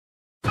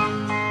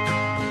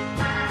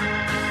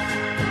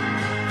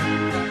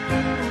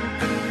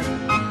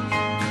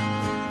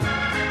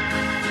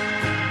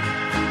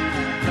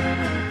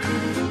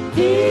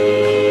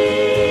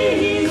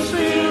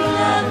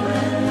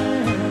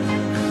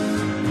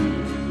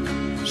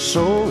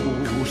so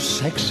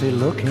sexy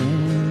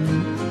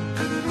looking.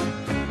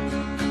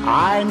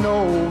 I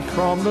know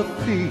from the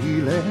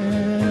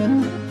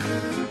feeling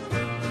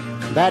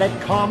that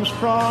it comes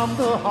from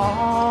the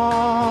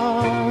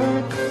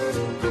heart.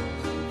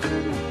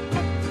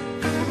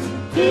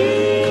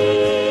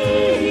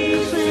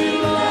 Easy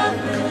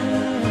loving,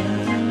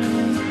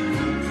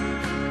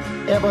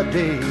 every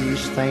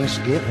day's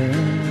Thanksgiving,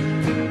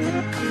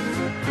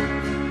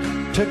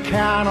 to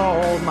count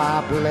all my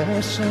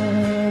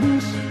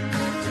blessings.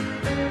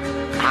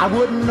 I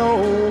wouldn't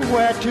know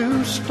where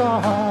to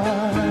start.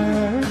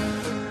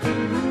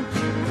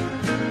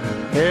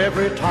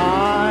 Every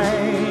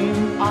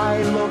time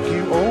I look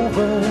you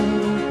over,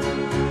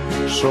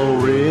 so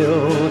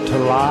real to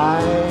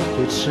life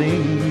it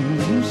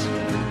seems.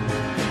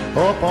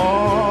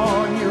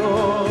 Upon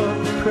your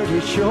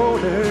pretty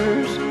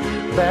shoulders,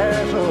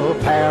 there's a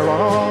pair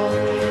of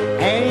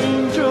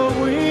angel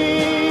wings.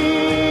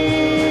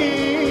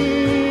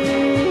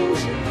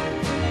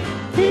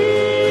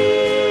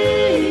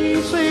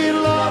 Easy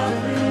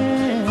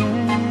loving,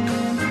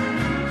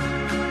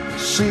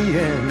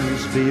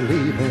 seeing's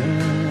believing.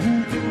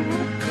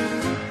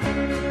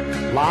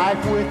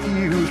 Life with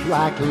you's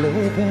like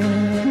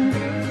living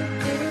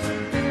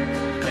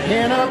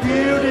in a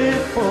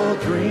beautiful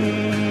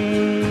dream.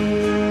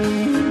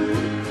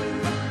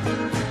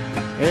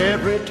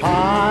 Every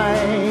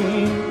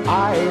time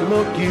I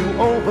look you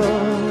over,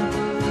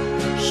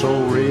 so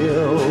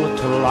real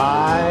to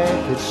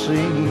life it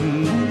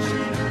seems.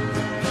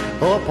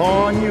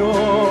 Upon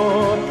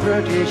your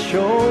pretty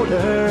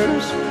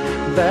shoulders,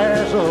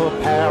 there's a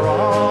pair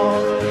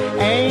of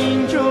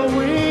angel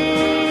wings.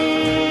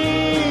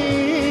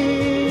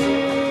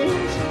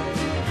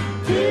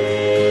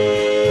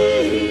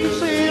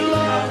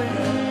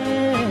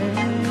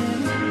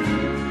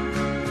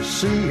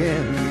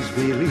 Seeing's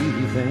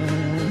believing.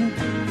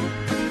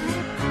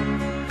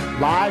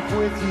 Life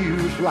with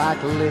you's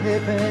like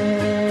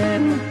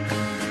living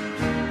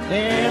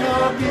in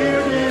a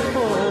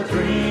beautiful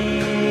dream.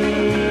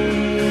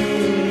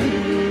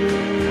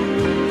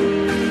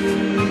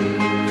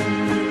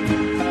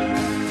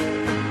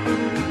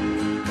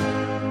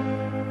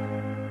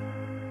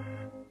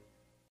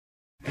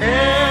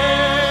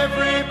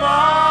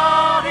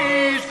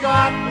 Everybody's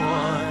got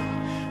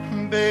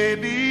one,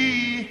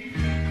 baby.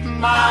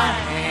 My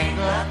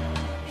hang-up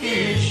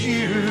is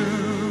you.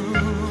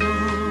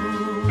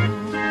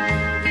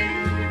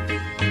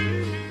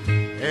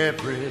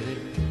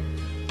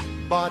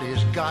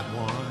 Everybody's got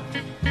one,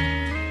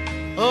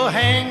 a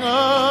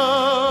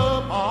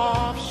hang-up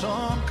of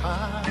some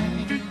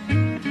kind.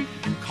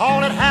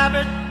 Call it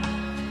habit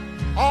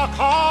or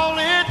call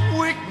it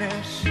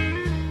weakness.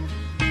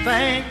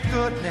 Thank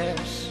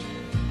goodness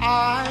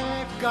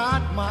I've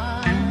got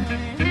mine.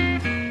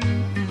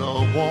 The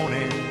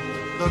wanting,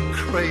 the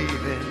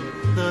craving,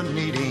 the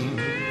needing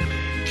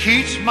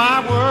keeps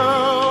my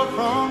world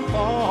from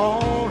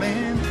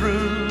falling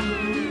through.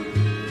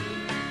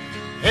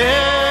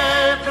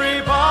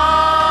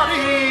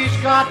 Everybody's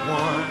got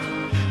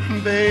one,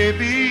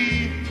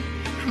 baby.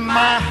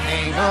 My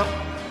hang-up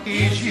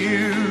is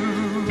you.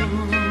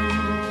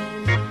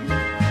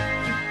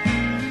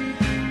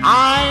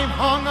 I'm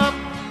hung up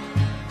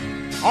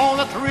on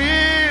the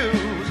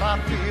thrills I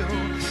feel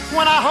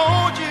when I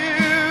hold you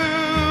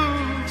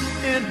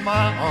in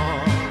my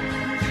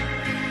arms.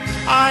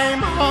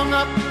 I'm hung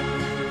up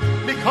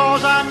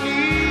because I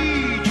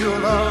need your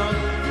love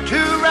to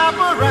wrap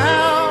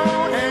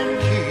around and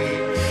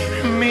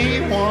keep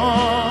me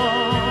warm.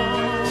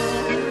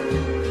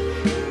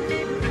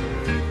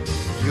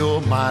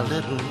 You're my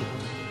little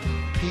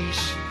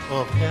piece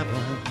of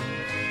heaven.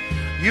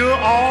 You're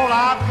all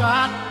I've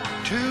got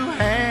to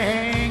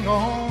hang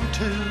on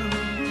to.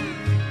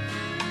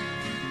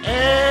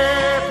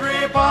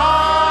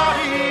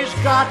 Everybody's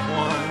got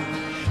one,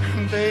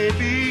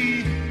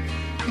 baby.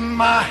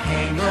 My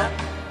hang-up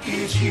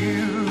is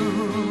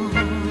you.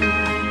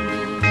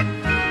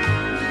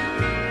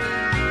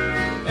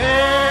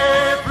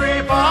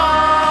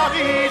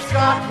 Everybody's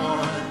got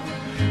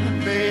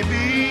one,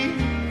 baby.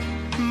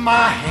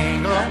 My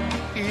hang-up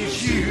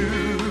is you.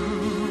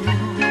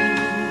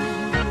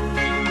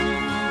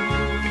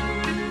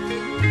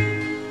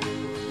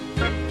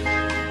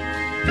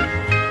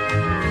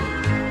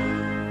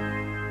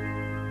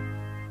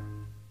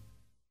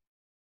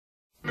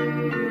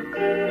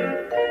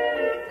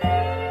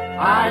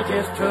 I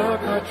just took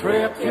a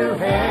trip to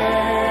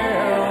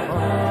heaven.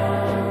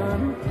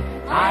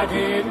 I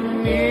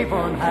didn't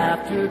even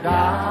have to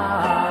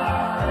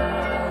die.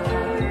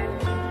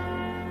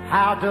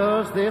 How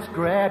does this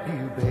grab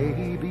you,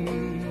 baby?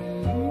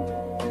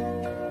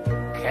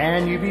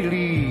 Can you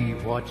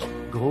believe what's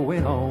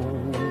going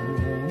on?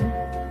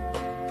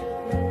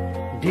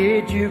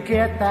 Did you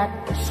get that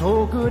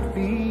so good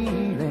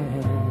feeling?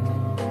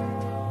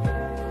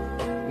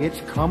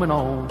 It's coming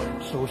on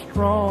so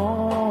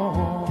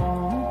strong.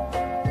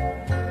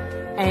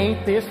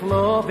 Ain't this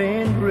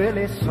loving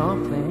really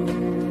something?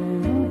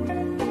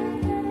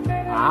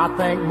 I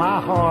think my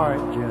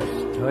heart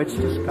just touched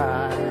the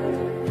sky.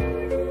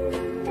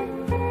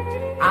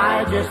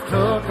 I just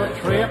took a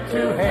trip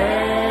to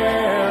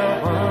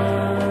heaven.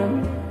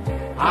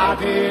 I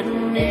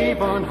didn't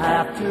even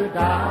have to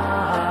die.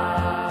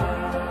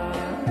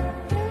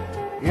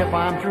 If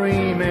I'm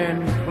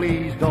dreaming,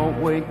 please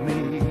don't wake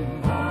me.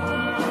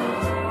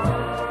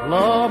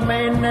 Love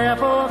may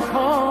never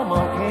come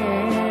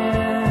again.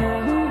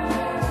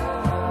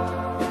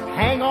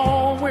 Hang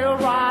on, we'll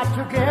ride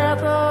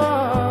together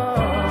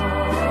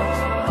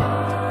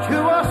to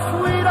a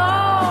sweet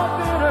or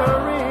bitter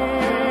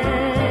end.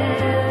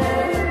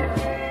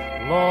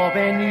 Love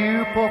and you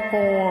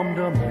performed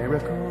a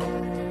miracle.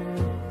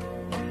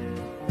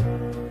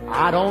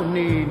 I don't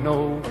need no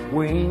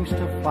wings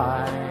to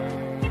fly.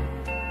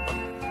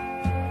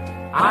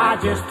 I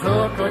just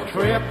took a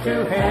trip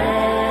to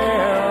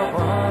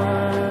heaven.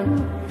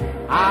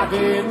 I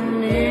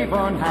didn't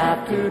even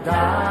have to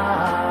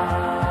die.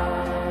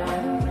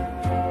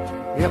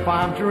 If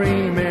I'm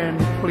dreaming,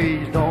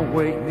 please don't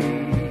wake me.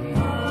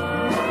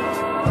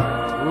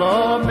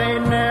 Love may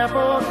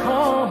never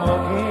come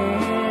again.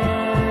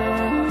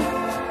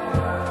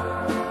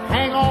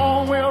 Hang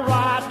on, we'll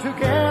ride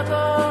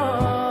together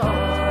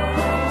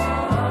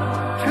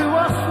to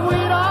a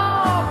sweet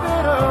or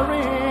bitter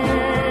end.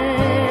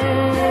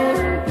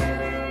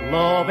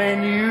 Love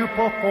and you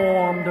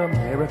performed a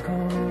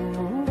miracle.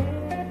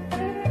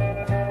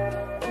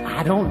 I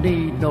don't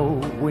need no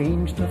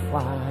wings to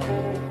fly.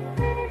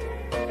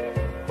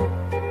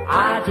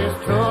 I just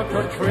took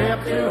a trip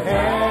to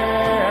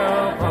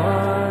heaven.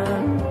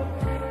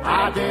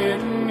 I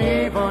didn't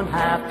even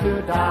have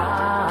to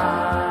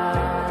die.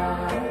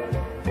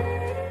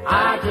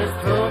 I just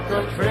took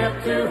a trip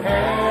to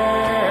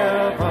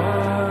heaven.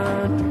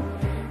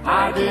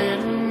 I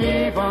didn't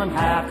even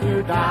have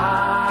to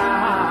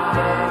die.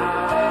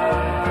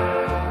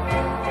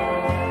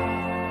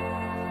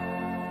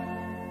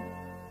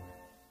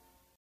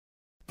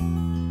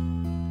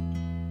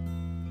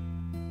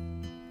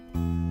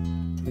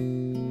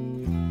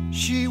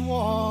 She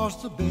was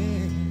the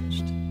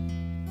best.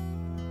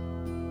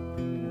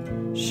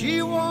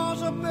 She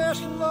was the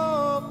best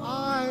love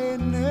I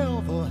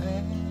never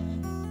had.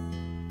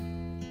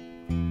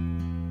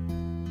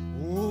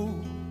 Oh,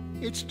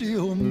 it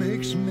still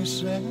makes me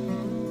sad.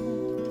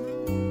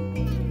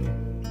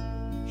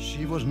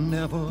 She was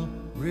never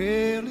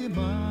really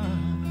mine.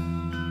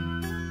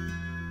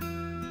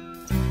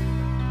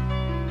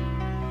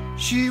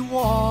 She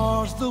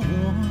was the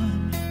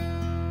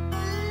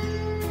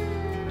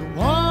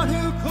one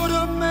who could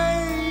have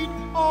made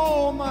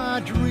all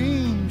my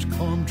dreams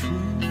come true.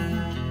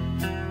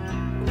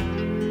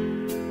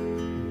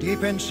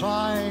 Deep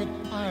inside,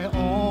 I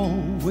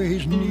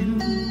always knew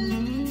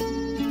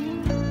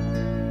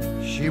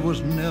she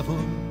was never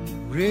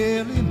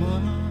really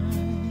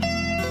mine.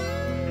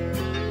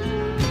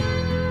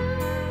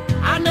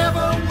 I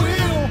never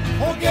will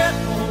forget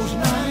those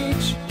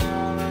nights.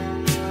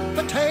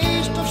 The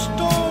taste of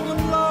stolen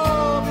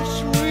love is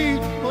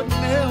sweet, but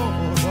never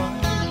right.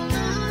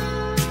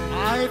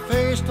 I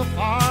faced the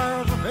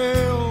fires of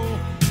hell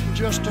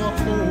just to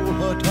hold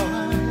her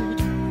tight.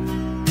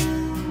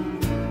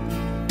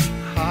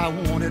 I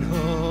wanted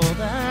her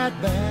that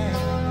bad.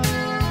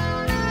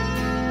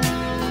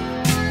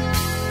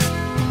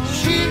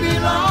 She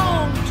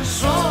belonged to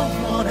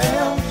someone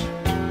else.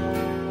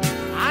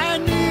 I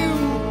knew,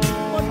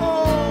 but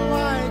oh,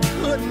 I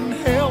couldn't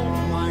help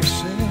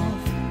myself.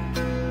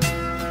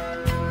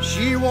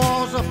 She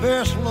was the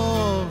best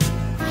love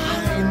I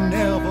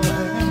never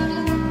had.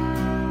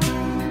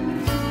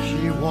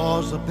 She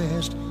was the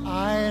best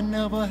I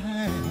never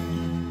had.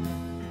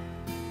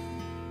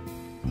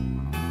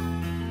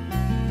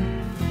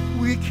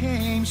 We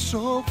came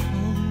so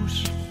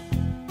close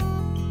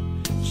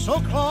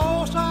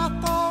I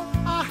thought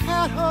I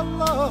had her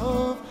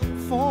love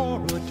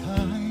for a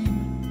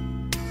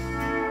time.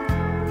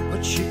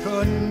 But she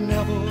could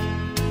never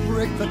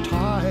break the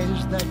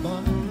ties that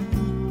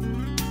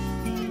bind.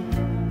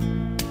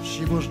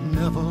 She was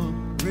never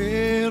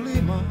really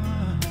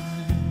mine.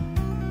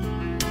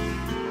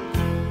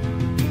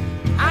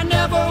 I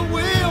never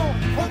will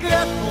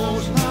forget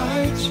those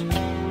nights.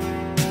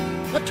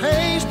 The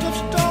taste of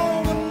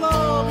stolen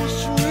love is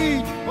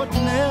sweet, but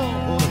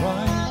never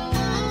right.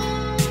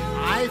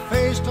 I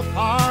faced the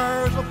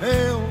fires of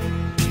hell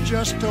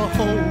just to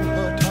hold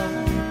her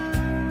tight.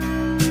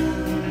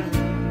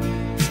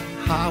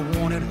 I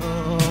wanted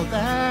her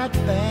that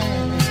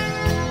bad,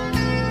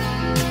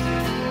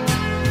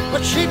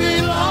 but she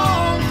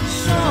belonged to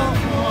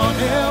someone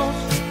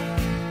else.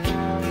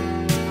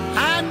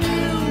 I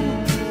knew,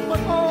 but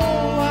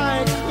oh,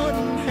 I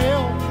couldn't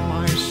help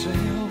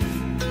myself.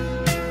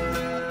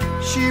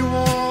 She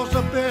was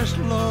the best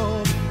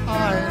love I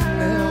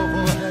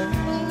never had.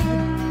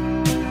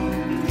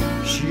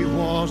 She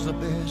was the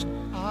best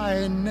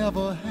I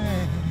never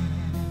had.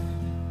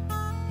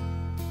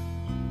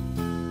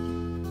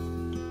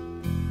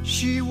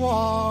 She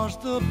was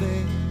the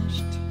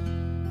best.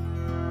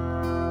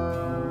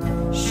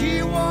 She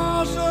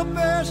was the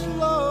best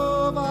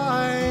love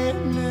I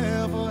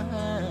never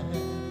had.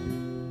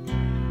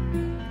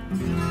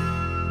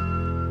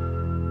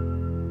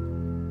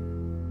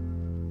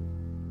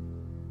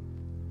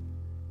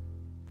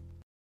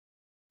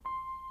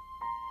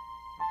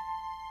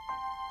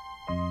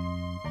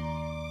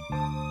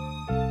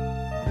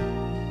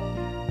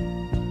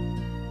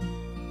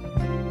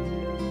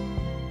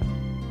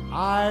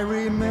 I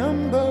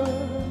remember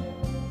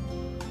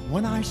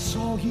when I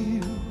saw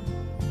you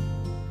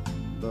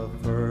the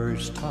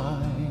first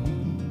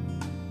time,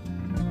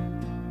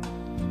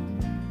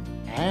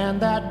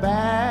 and that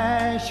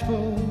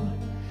bashful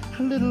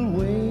little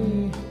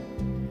way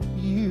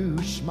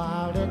you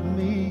smiled at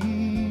me,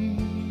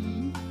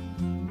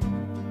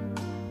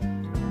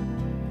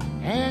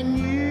 and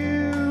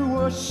you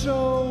were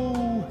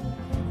so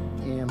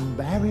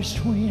embarrassed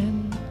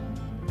when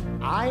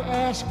I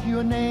asked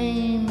your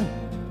name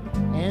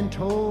and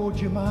told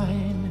you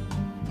mine.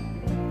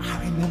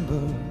 I remember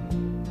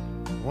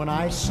when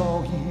I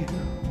saw you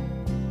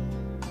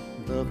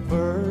the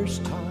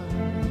first time.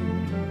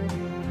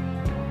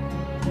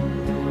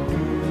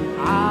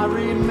 I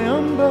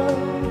remember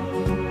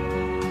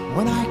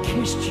when I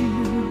kissed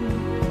you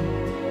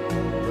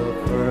the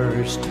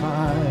first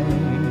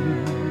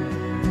time,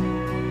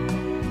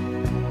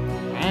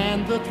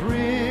 and the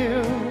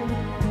thrill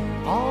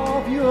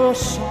of your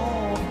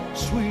soft,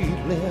 sweet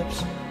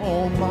lips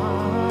on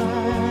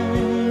mine.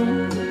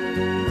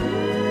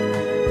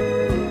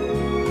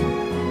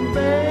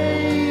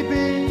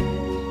 Baby,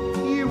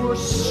 you were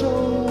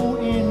so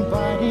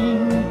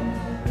inviting.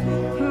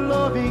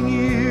 Loving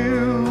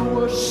you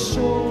was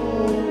so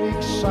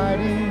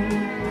exciting.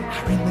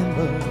 I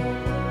remember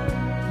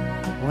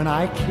when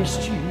I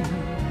kissed you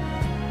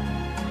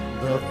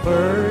the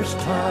first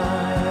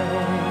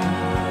time.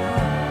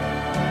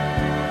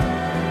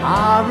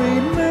 I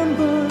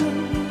remember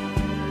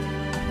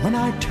when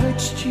I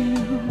touched you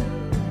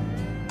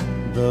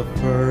the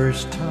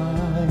first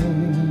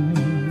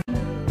time.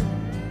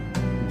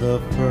 The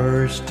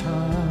first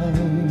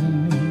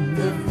time.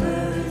 The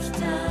first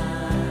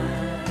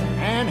time.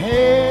 And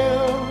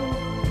held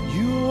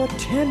your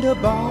tender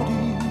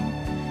body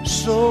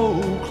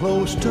so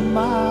close to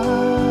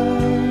mine.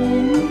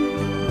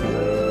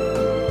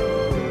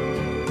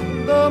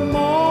 The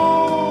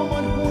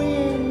moment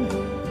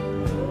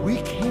when we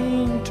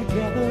came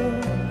together,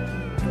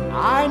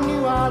 I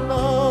knew our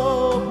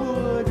love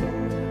would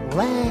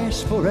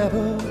last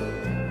forever.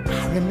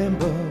 I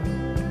remember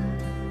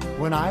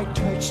when I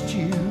touched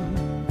you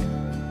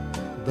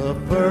the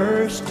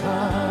first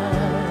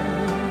time.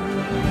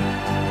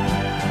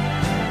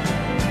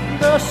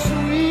 The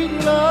sweet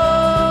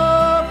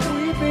love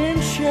we've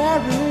been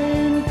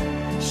sharing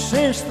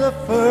since the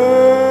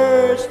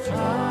first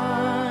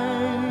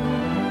time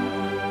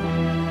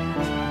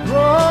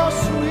grows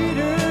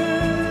sweeter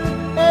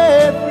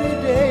every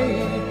day,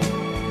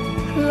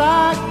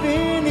 like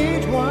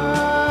vintage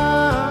wine.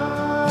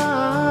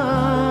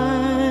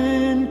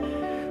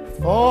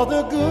 For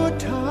the good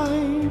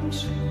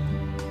times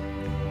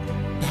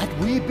that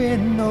we've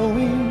been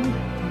knowing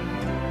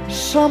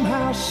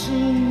somehow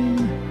seem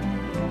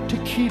to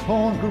keep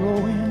on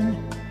growing.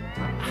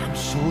 I'm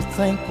so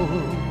thankful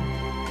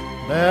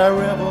there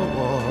ever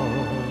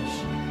was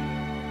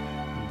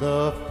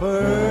the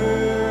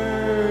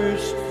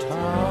first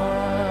time.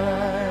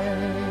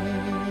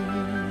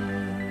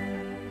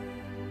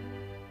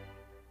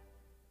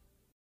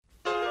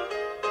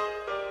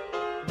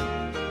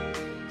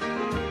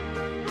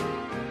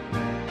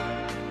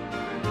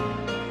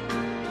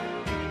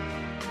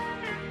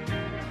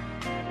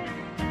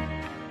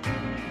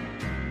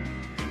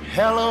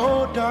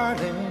 Hello,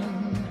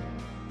 darling,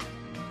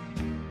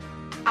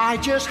 I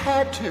just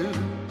had to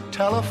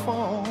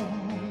telephone.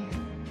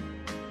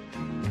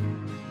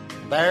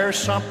 There's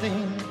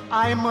something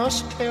I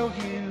must tell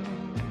you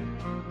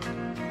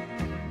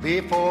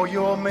before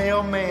your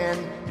mailman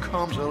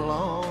comes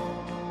along.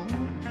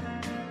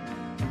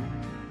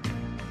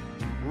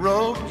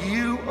 Wrote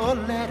you a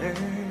letter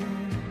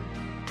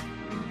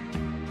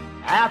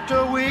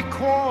after we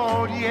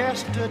quarreled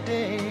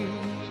yesterday,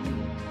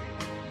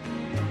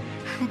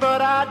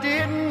 but I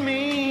didn't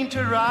mean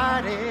to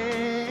write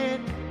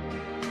it.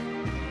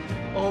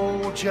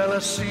 Oh,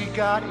 jealousy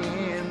got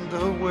in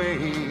the way.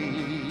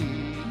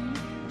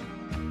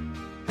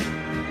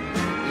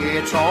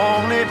 It's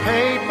only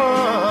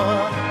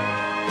paper,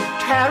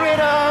 tear it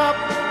up,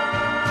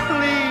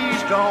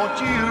 please don't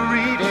you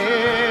read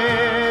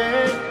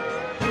it.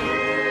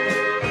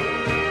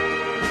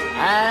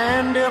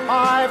 And if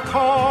I've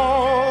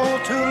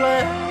called too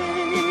late,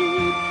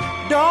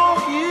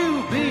 don't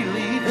you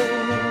believe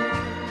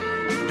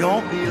it,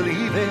 don't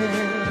believe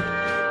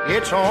it,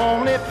 it's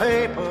only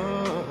paper,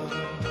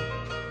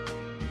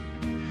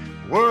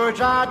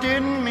 words I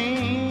didn't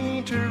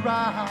mean to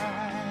write.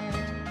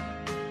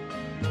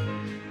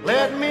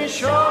 Let me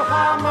show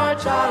how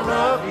much I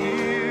love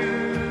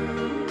you,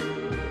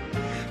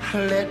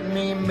 let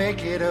me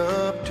make it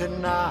up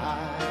tonight.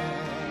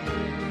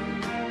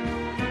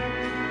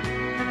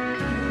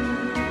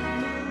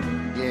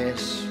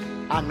 Yes,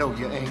 I know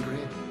you're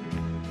angry,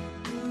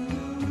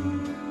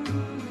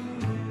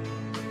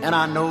 and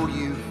I know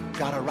you've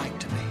got a right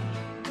to be,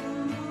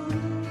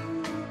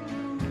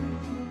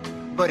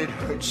 but it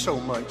hurts so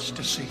much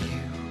to see you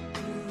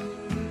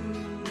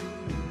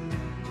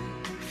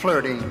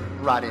flirting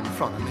right in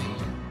front of me.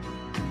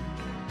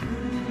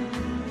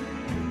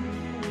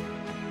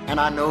 And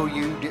I know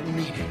you didn't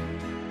mean it,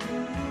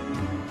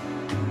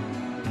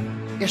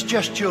 It's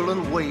just your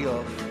little way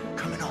of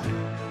coming on.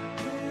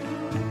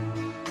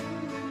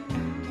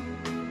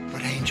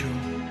 But Angel,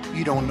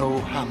 you don't know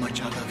how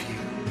much I love you.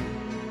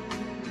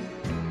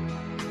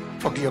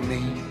 Forgive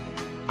me,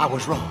 I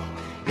was wrong.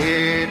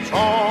 It's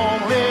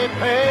only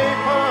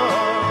paper.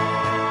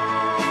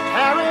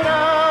 Tear it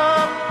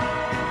up,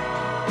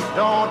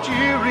 don't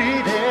you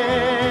read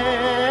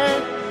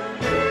it.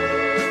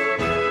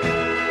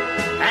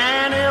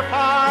 And if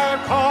I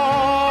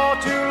call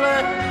too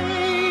late,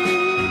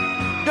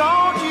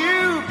 don't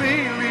you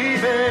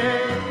believe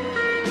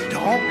it.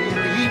 Don't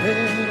believe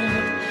it.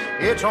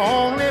 It's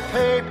only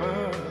paper.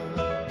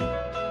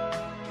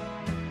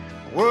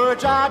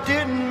 Words I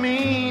didn't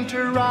mean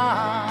to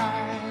write.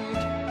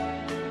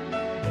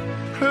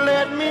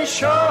 Let me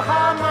show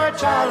how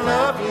much I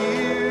love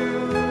you.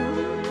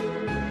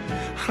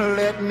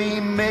 Let me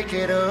make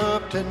it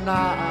up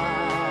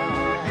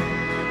tonight.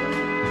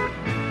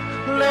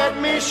 Let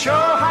me show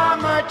how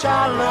much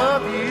I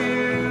love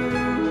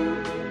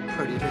you.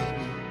 Pretty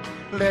baby,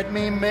 let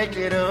me make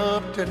it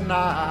up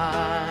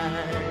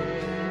tonight.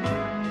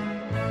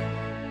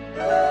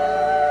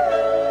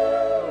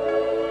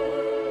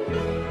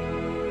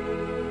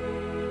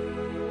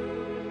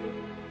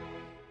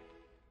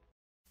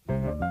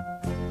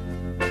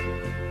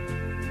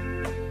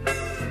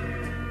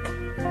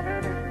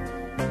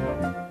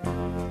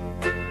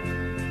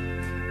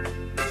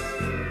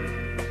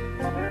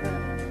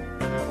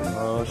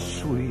 A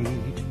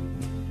sweet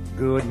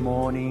good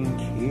morning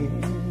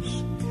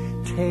kiss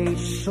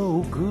tastes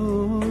so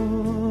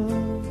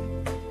good,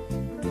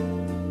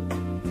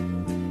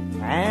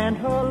 and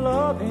her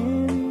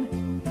loving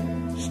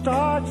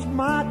starts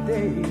my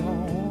day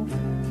off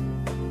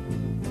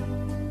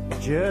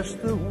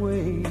just the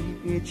way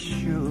it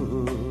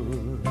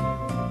should.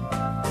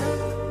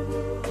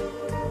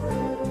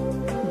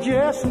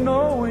 Just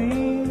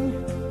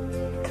knowing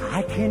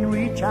I can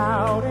reach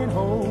out and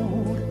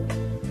hold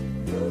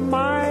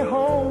my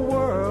whole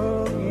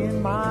world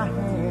in my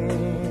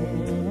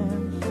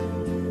hands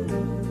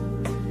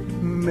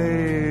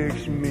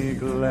makes me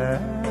glad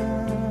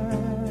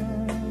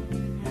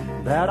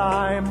that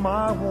I'm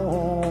my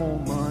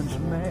woman's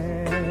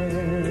man.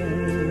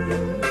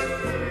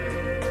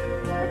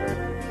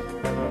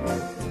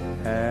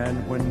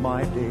 And when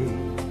my day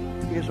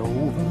is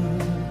over,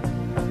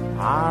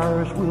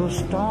 ours will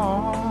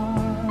start.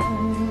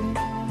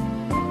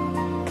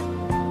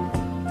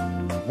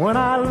 When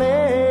I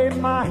lay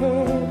my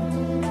head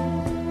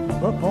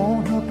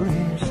upon her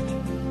breast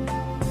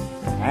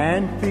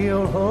and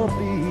feel her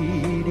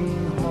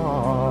beating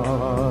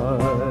heart,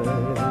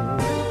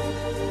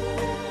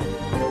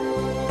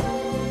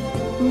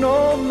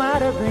 no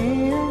matter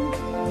then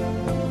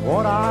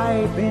what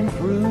I've been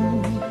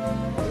through,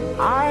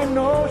 I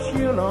know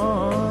she'll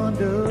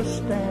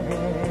understand.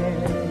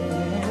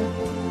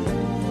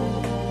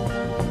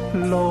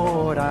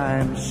 Lord,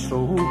 I'm so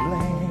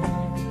glad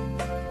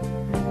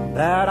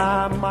that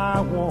I'm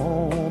my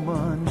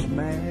woman's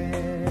man.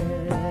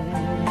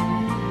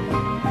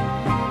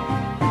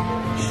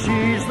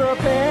 She's the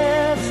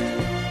best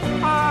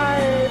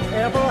I've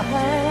ever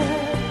had,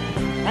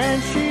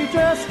 and she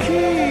just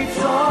keeps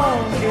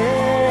on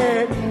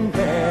getting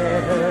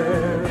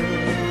better.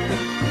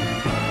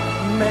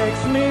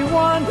 Makes me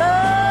wonder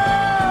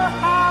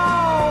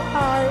how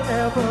I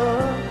ever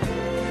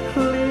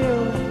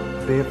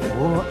lived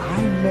before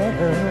I met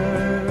her.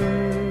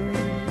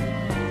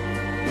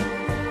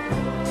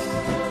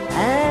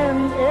 And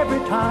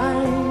every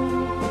time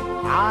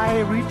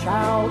I reach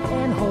out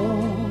and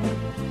hold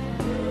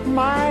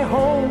my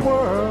whole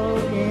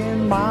world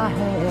in my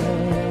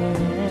hand,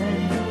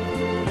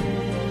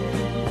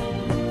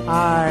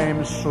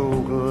 I'm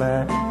so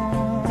glad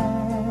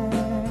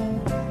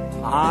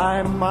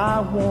I'm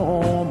my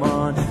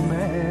woman's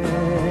man.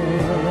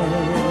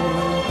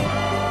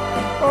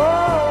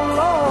 Oh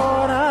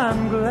Lord,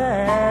 I'm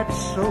glad,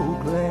 so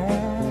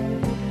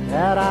glad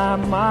that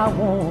I'm my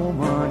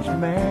woman's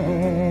man.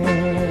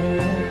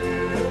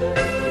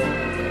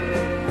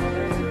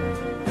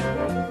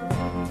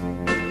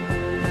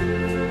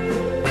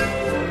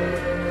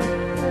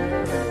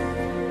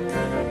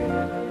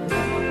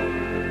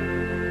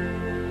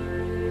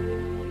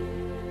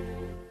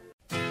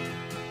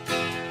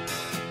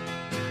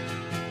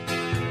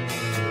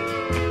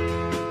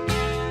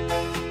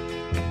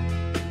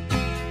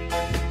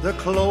 The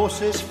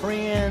closest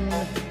friend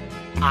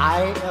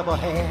I ever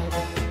had,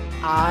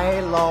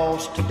 I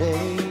lost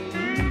today.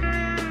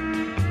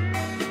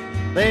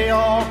 They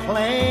all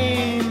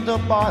claimed the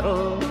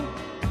bottle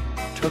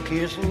took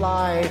his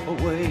life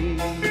away.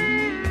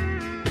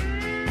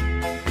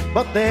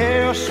 But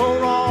they're so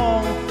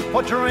wrong,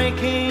 for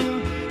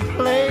drinking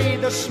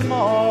played the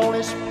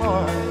smallest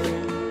part.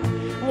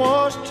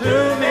 Was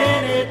too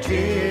many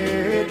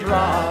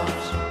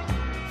teardrops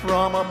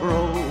from a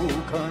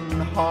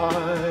broken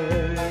heart.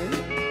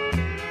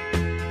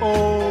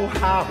 Oh,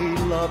 how he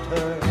loved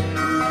her,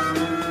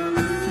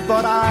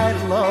 but I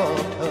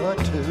loved her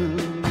too.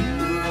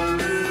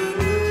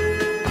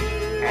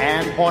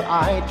 And what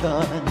I'd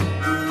done,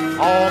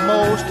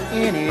 almost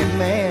any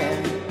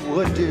man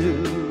would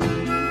do.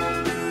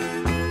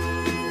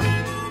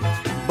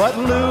 But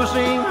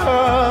losing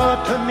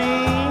her to me,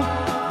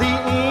 the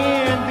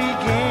end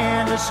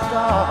began to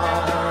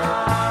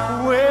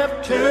start with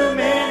too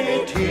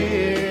many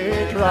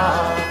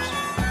teardrops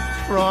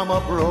from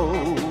a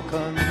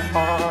broken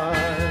heart.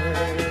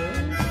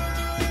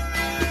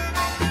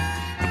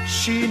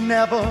 She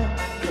never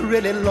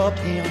really loved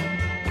him,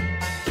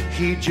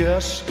 he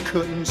just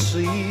couldn't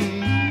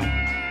see.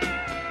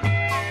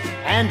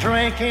 And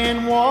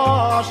drinking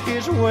was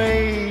his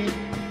way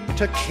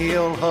to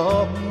kill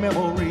her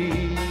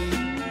memory.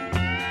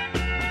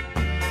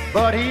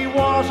 But he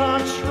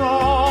wasn't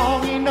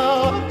strong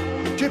enough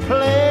to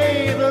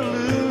play the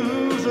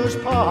loser's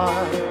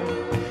part.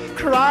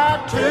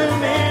 Cried too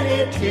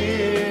many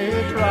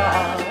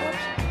teardrops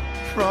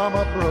from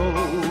a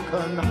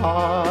broken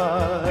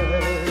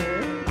heart.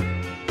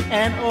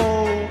 And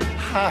oh,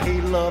 how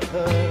he loved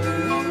her,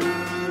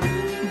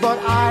 but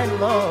I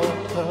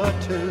loved her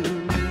too.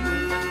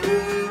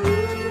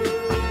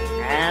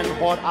 And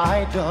what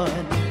I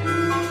done,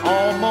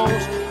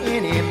 almost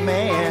any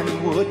man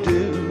would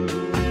do.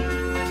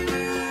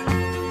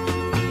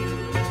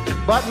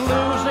 But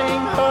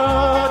losing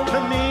her to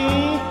me,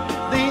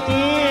 the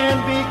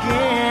end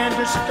began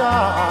to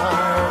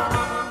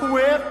start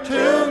with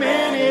too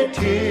many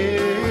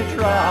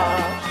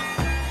teardrops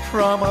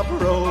from a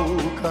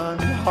broken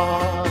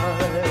heart.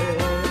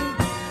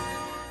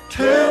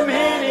 Too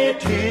many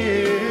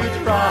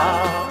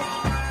teardrops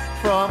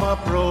from a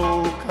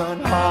broken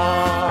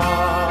heart.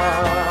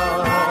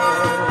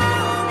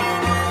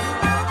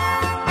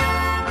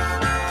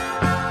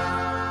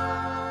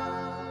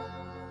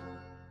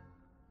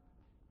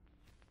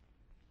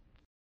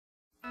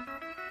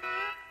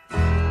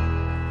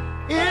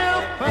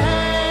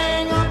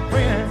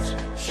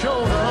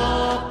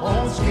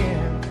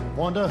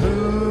 Wonder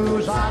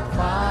whose I'd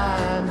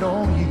find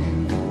on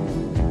you.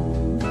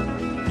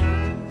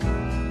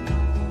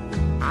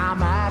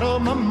 I'm out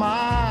of my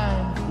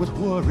mind with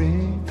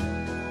worry.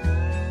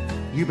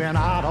 You've been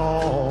out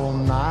all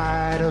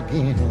night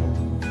again.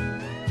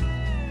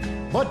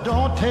 But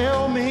don't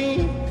tell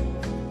me,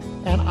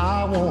 and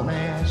I won't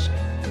ask,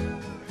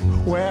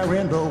 where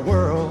in the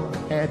world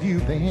have you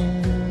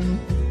been?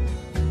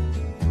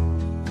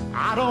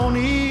 I don't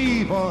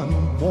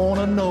even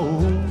wanna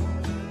know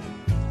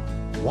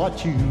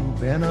what you've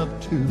been up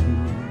to.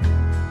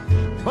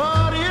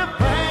 But if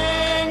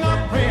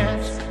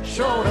fingerprints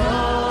showed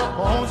up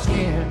on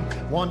skin,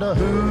 wonder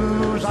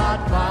whose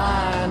I'd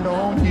find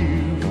on you.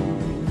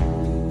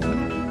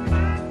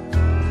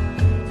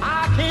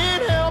 I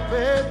can't help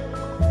it,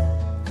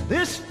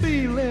 this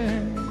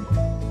feeling,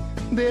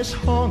 this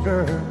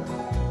hunger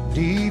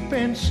deep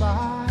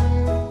inside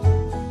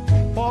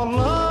for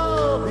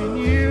loving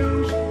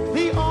you's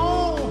the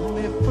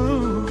only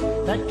food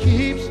that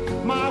keeps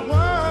my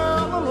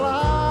world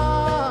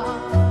alive.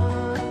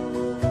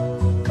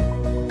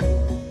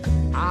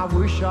 I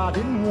wish I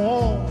didn't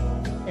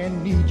want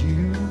and need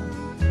you.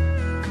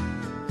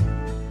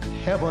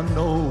 Heaven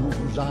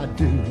knows I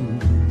do.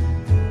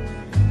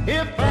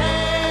 If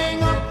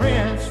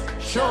fingerprints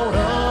showed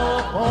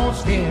up on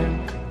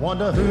skin,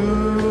 wonder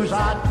whose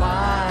I'd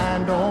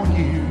find on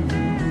you.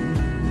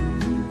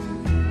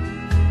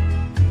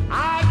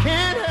 I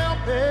can't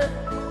help it,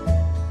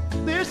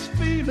 this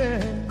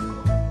feeling,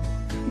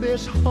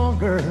 this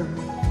hunger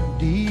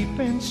deep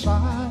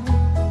inside.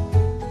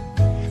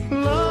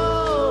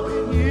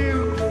 Loving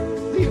you,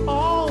 the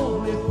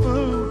only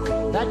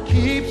food that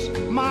keeps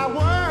my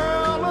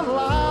world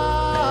alive.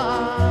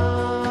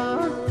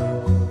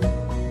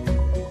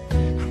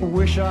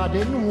 Wish I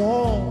didn't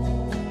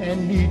want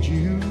and need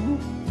you,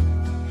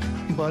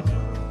 but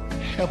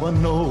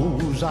heaven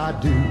knows I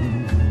do.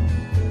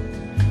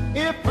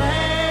 If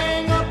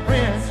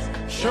fingerprints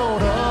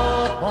showed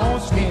up on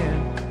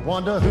skin,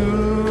 wonder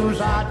whose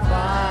I'd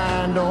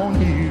find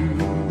on you.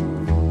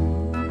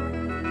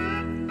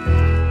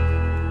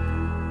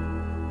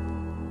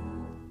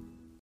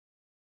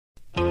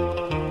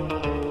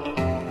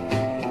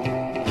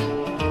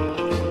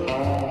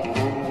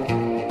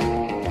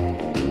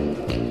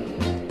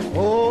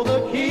 Oh, the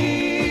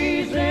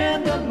keys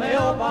in the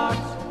mailbox,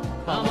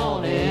 come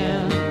on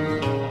in.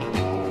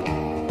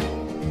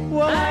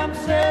 Well, I'm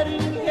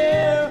sitting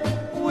here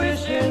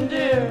wishing,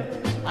 dear,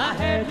 I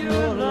had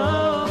your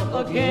love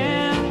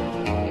again.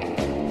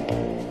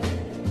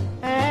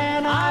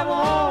 And I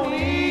won't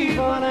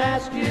even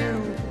ask you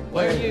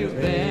where you've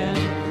been.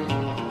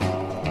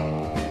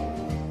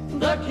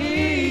 The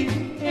key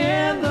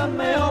in the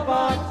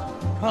mailbox,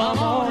 come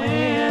on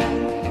in.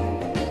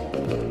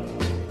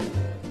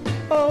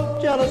 Oh,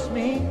 jealous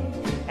me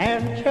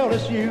and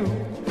careless you,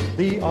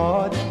 the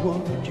odds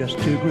were just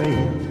too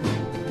great.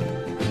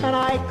 And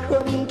I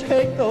couldn't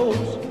take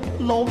those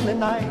lonely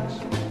nights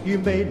you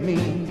made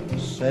me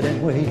sit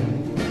and wait.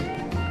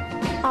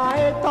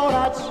 I thought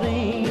I'd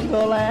seen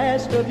the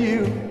last of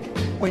you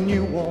when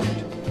you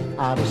walked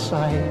out of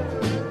sight.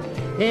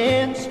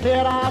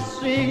 Instead I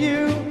see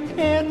you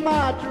in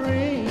my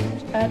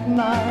dreams at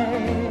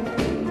night.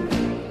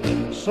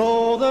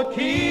 So the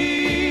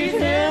keys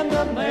in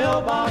the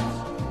mailbox,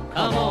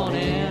 come on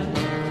in.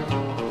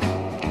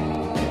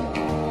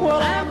 Well,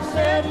 I'm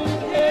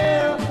sitting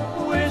here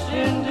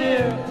wishing,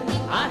 dear,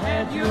 I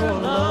had your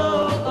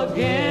love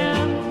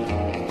again.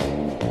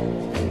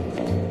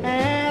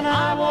 And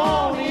I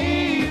won't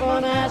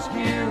even ask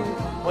you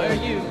where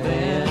you've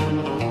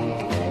been.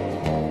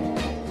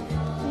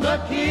 The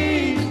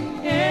keys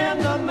in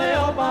the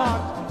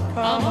mailbox,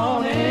 come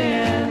on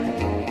in.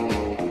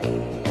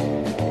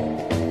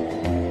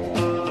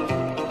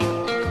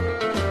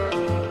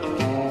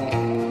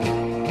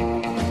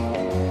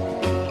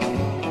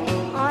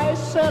 I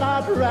said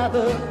I'd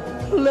rather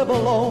live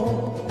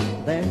alone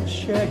than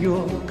share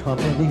your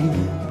company.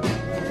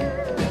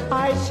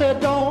 I said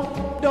don't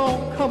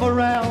come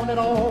around at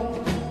all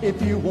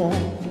if you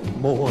want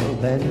more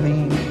than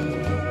me.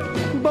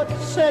 But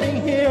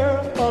sitting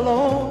here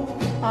alone,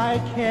 I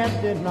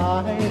can't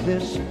deny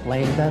this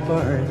flame that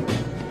burns.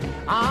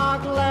 I'll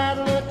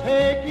gladly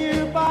take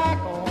you back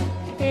on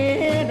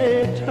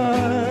any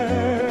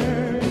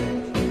turn.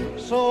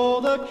 So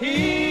the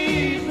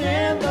keys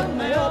in the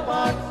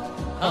mailbox,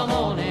 come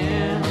on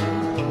in.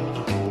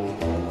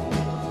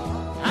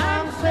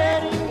 I'm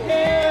sitting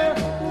here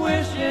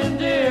wishing,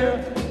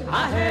 dear,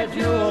 I had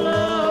your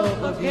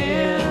love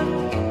again.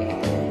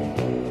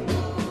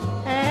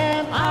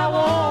 And I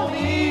won't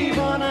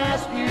even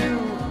ask you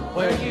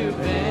where you've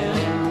been.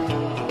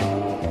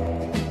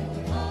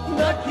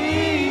 The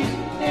keys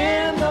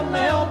in the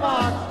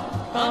mailbox,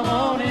 come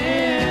on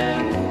in.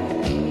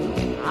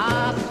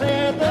 I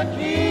said the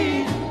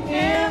keys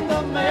in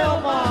the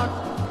mailbox,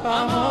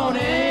 come on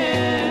in.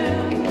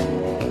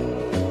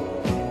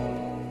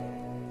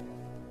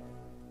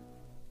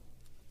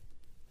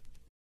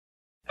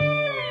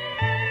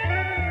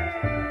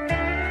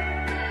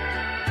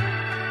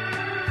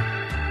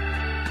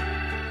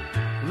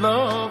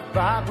 Love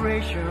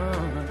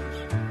vibrations,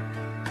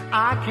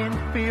 I can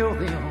feel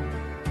them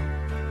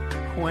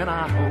when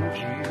I hold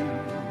you.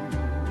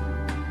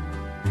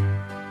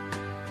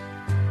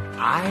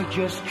 I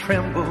just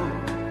tremble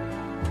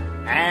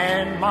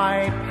and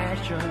my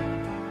passion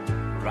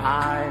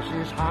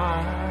rises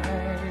high.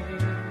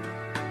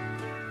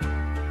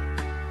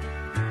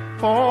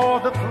 For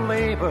the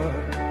flavor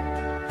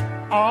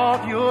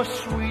of your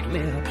sweet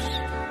lips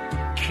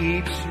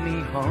keeps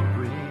me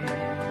hungry.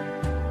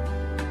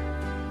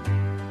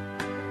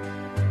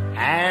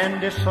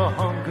 And it's a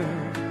hunger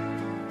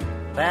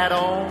that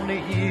only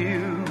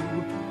you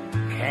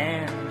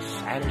can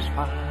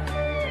satisfy.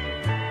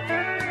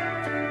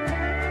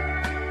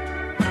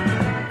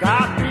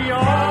 Got me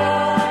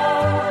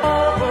all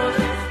over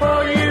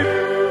for you,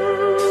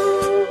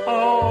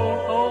 all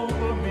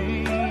over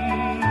me.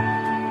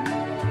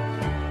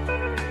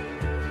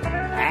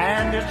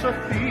 And it's a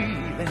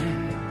feeling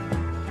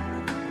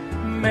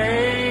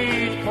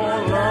made for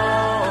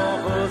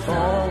lovers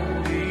only.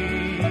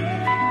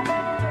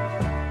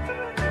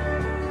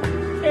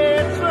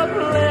 It's a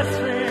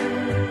blessing,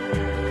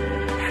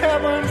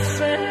 heaven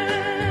sent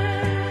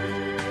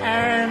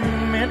and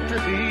meant to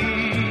be.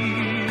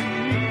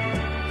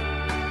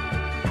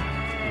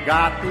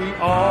 Got the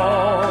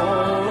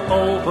all-overs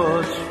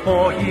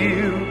for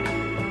you,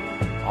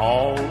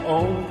 all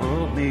over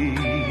me.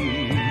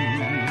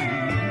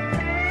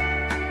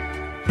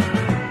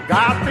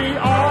 Got the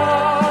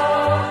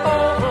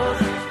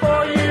all-overs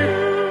for you,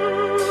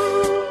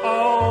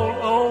 all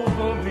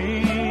over me.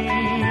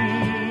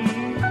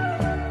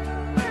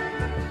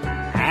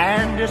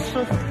 And it's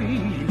a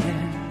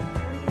feeling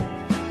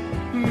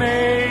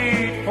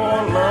made for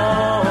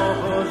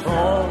lovers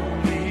only.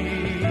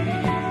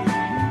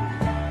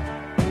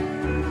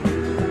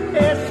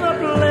 It's a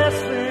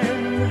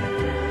blessing,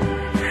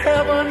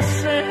 heaven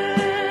sent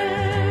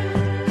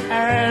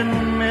and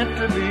meant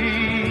to be.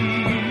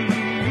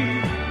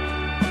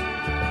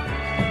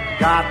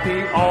 Got the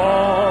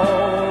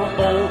all-overs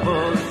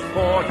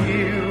for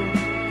you,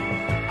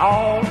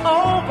 all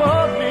over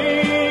me.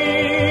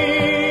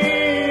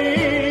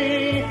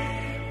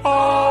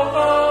 All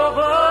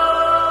over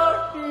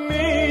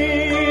me.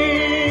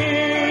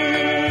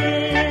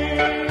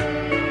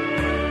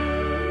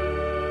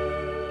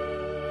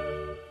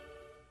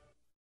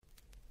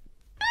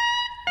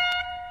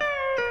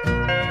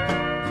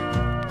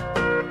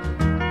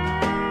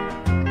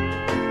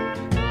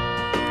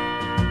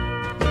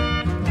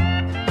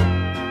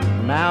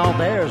 Now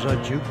there's a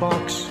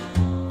jukebox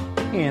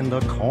in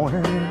the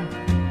corner,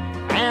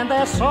 and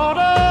there's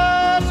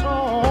sodas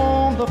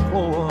on the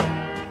floor.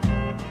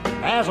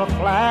 There's a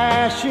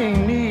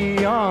flashing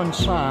neon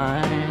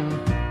sign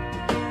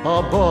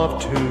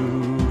above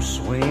two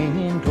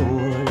swinging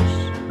doors.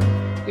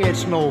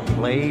 It's no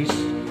place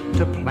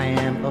to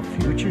plan a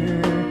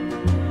future,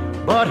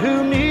 but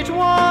who needs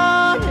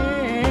one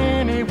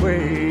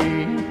anyway?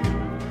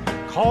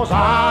 'Cause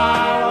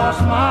I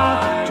lost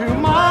my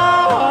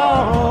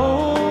tomorrows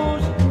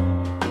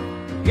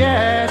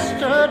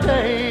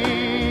yesterday,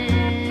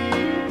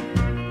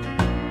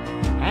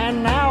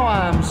 and now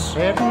I'm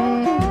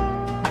sitting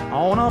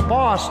on a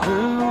bar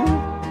stool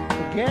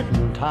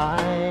getting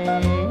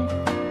tired.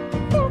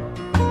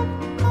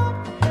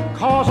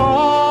 'cause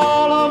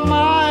all of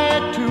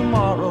my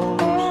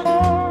tomorrows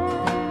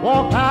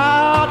walked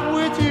out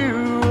with you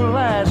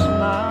last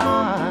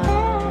night.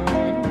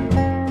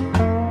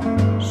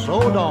 So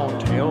don't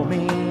tell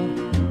me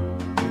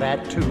that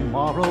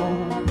tomorrow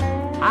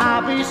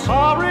I'll be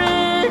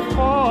sorry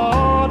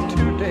for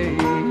today,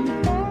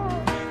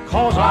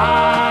 'cause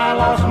I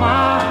lost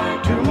my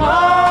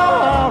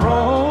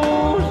tomorrows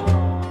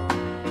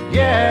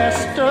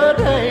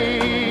yesterday.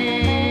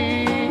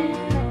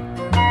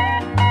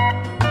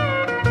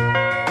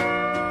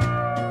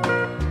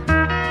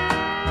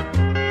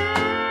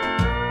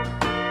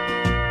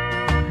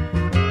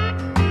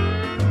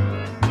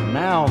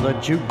 Now the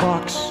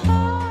jukebox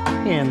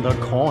in the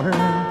corner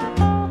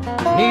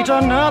needs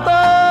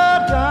another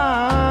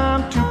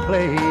dime to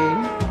play,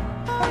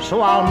 so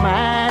I'll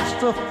match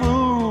the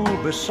fool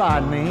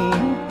beside me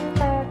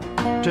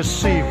to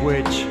see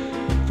which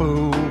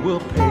fool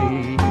will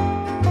pay.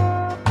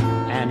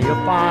 And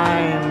if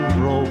I'm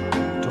broke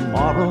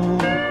tomorrow,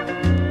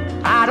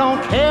 I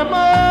don't care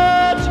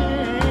much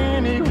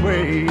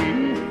anyway,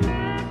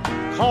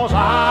 'cause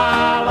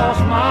I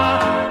lost my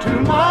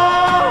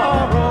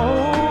tomorrows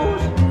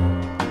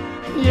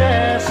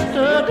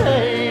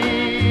yesterday.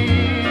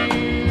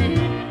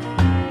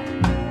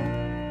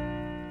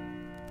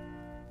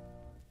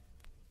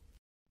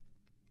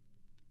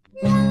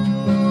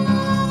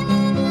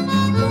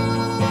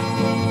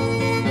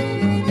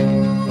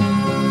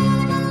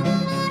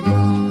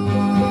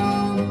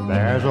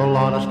 There's a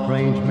lot of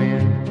strange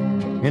men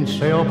in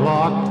cell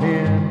block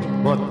 10,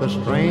 but the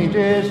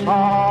strangest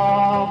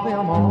of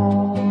them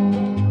all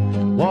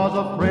was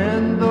a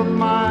friend of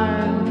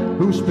mine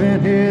who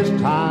spent his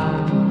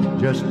time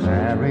just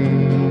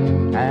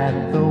staring at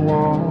the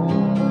wall,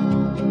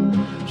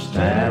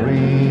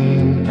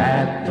 staring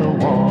at the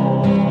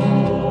wall.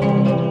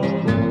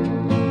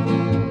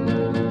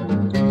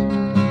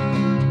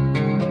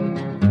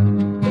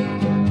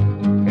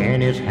 In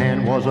his hand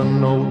was a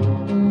note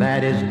that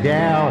his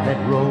gal had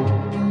wrote,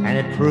 and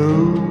it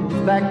proves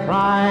that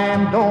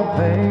crime don't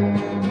pay.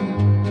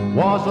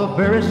 Was the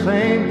very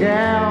same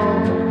gal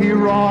he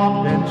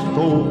robbed and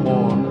stole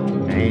for,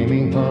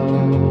 naming her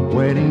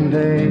wedding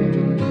day,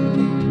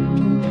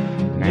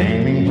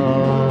 naming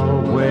her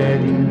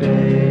wedding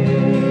day.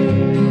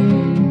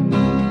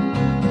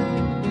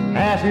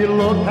 As he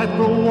looked at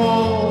the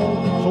wall,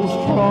 so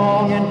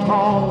strong and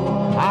tall,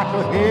 I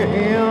could hear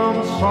him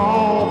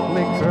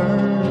softly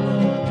curse.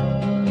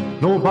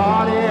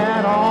 Nobody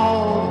at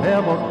all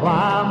ever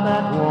climbed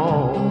that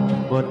wall,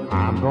 but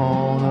I'm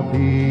gonna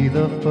be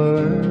the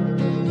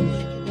first.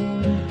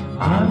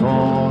 I'm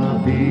gonna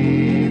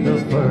be the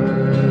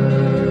first.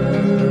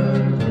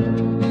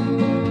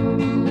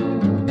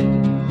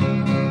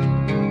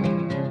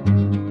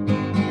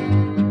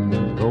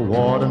 The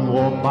warden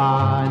walked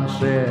by and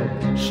said,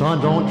 "Son,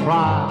 don't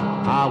try.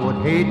 I would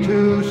hate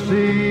to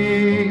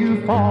see you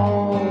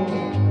fall.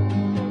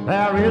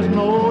 There is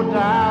no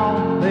doubt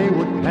they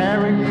would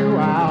carry you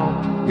out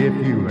if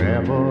you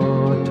ever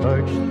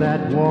touch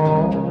that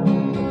wall,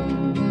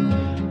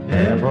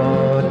 ever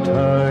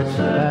touch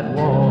that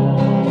wall."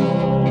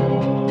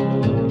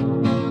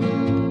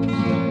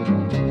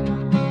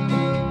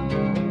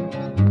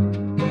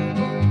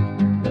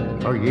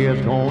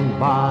 Years gone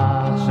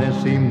by since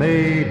he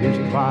made his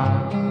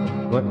trial,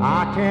 but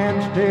I can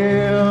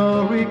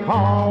still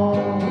recall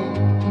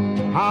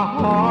how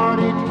hard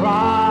he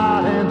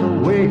tried and the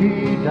way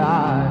he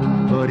died,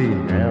 but he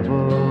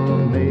never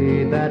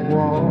made that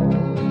wall,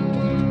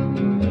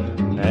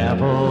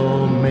 never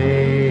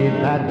made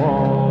that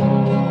wall.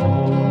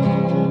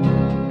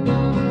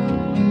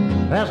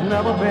 There's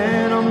never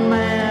been a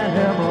man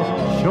ever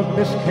shook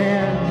this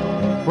can,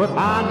 but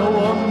I know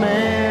a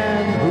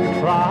man who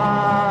tried.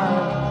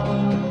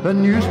 The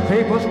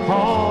newspapers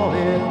called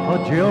it a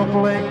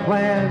jailbreak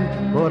plan,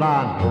 but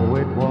I know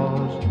it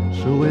was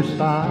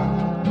suicide.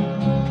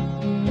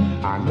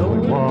 I know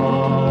it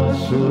was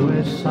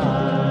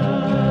suicide.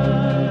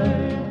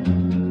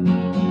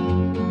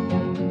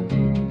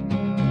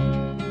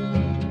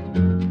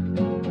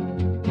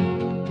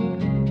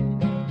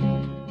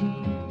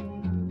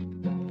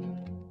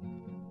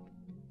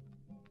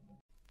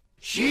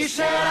 She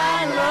said, "I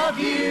love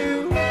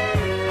you,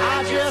 I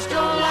just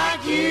don't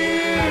like you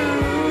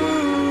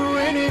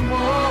anymore."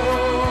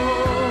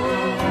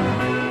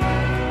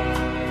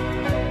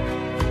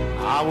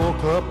 I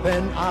woke up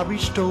and I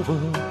reached over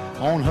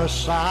on her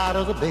side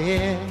of the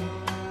bed,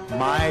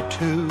 my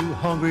two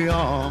hungry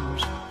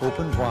arms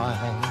open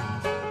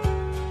wide.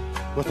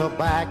 With her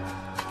back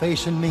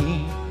facing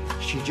me,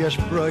 she just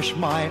brushed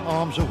my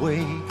arms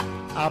away.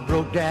 I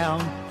broke down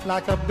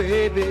like a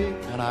baby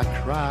and I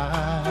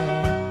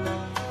cried.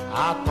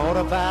 I thought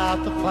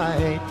about the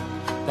fight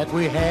that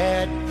we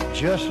had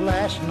just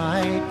last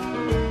night.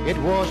 It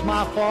was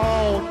my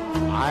fault,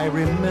 I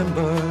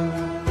remember.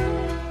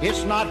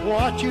 It's not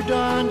what you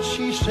done,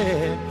 she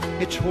said,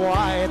 it's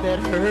why that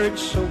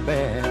hurts so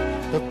bad.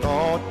 The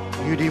thought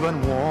you'd even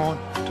want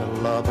to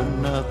love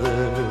another.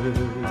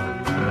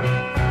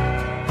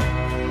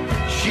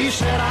 She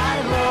said, "I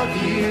love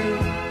you,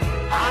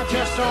 I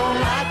just don't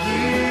like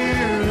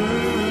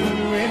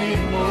you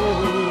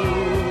anymore.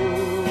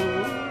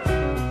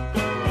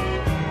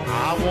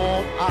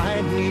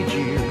 I need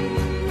you,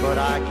 but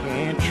I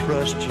can't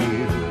trust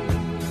you.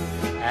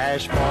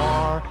 As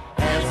far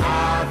as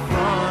our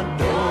front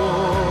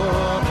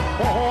door,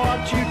 for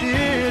what you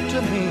did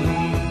to me,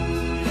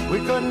 we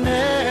could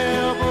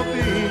never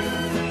be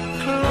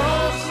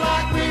close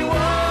like we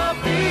were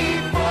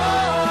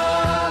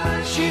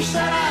before. She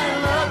said I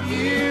love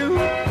you,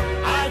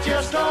 I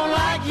just don't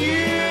like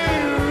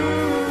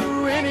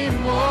you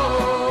anymore.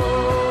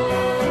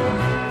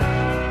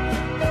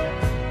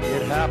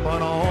 It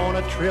happened on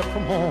a trip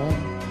from home,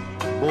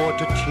 bored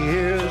to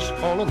tears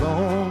all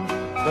alone.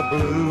 The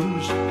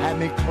blues had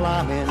me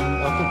climbing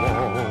up the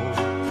wall,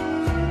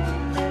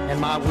 and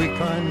my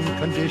weakened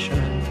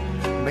condition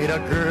made a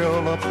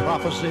girl a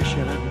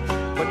proposition,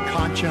 but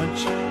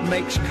conscience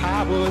makes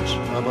cowards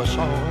of us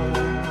all.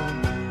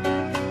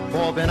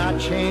 For then I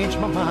changed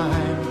my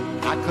mind,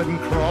 I couldn't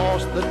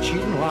cross the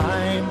cheating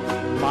line.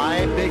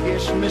 My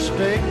biggest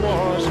mistake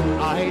was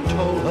I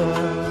told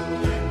her,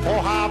 for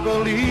how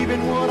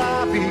believing would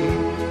I be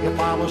if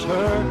I was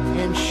her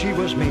and she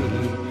was me?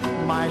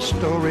 My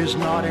story's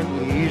not an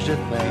easy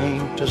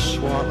thing to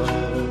swallow.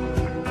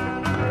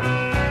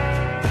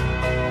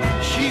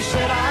 She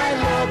said I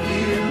love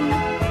you,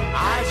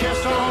 I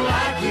just don't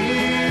like you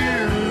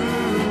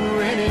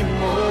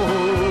anymore.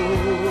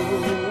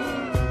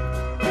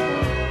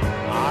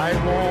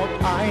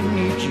 I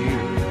need you,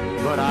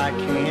 but I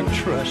can't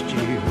trust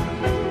you.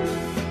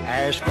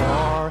 As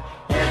far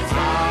as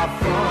our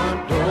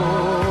front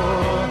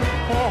door,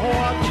 for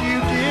what you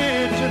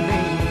did to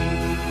me,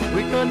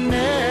 we could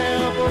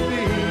never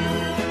be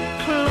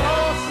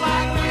close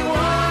like we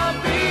were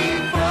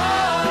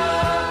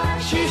before.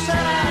 She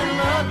said I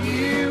love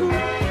you,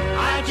 I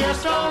just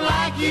don't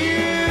like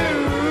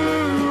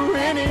you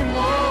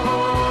anymore.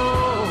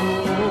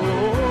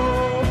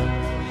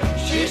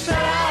 She said I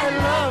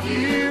love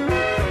you,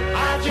 I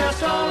just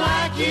don't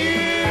like you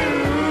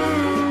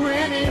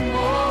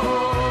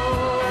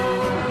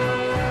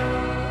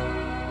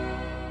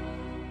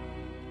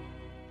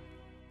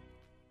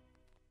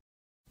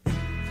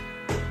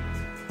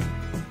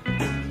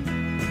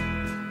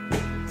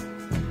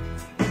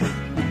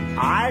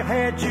I've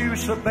had you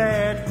so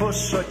bad for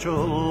such a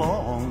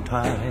long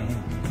time,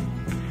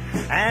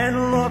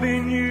 and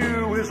loving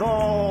you is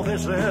all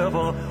that's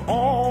ever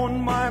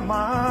on my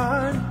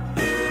mind.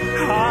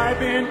 I've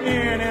been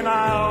in and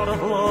out of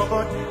love,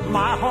 but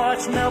my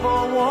heart's never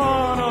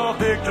won a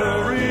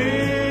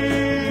victory.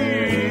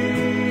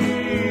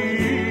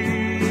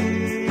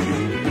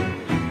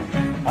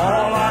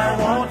 All I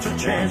want's a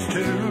chance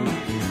to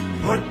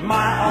put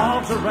my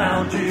arms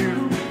around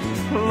you,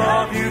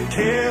 love you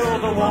till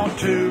the want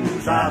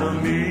to's out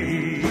of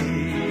me.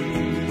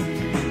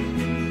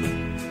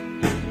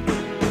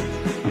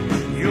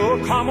 Your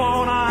come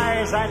on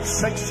eyes, that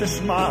sexy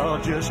smile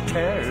just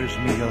tears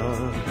me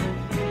up.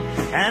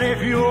 And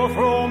if you'll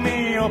throw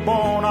me a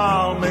bone,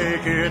 I'll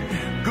make it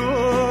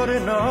good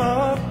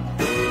enough.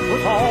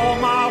 With all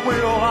my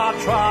will, I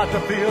try to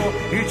fill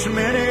each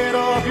minute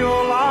of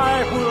your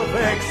life with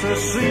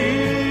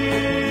ecstasy.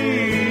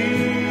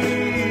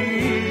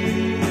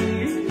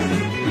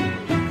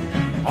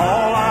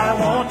 All I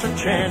want's a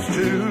chance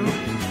to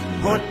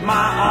put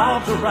my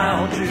arms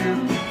around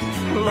you,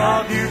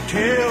 love you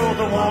till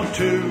the want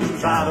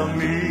to's out of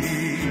me.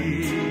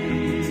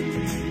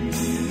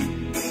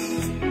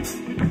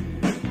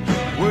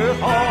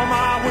 With all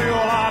my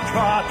will, I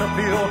try to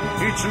fill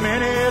each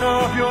minute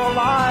of your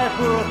life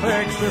with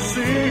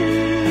ecstasy.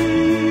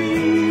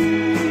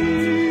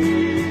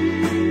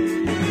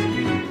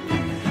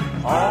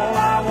 All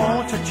I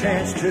want's a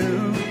chance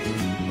to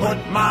put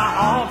my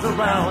arms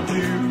around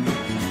you,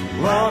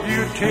 love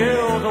you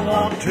till the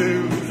want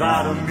to's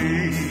out of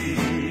me.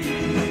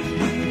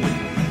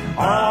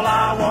 All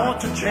I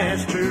want's a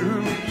chance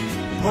to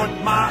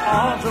put my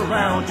arms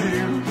around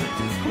you,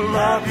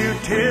 love you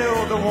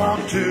till the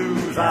want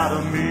to's out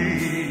of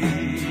me.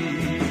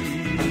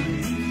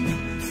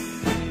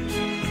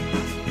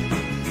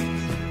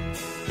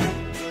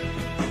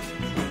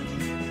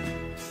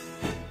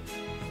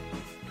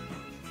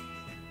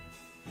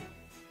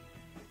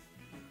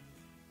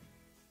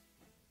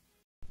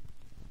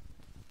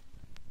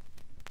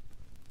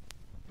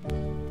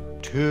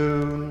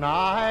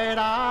 Tonight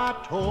I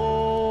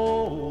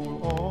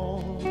told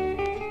all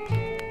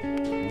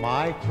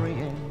my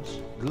friends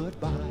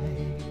goodbye,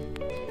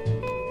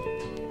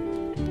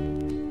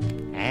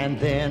 and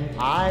then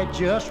I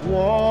just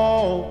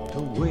walked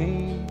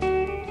away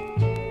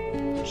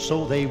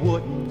so they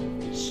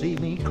wouldn't see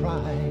me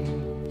cry,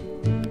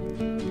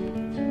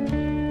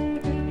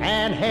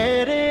 and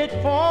headed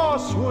for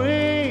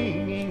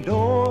swinging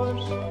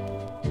doors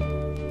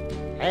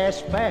as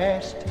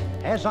fast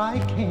as I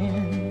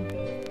can.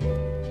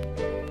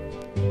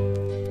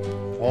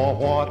 For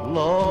what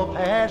love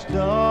has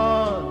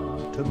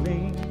done to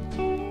me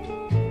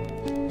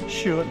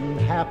shouldn't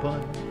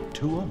happen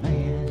to a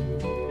man.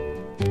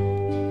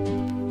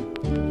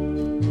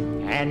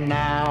 And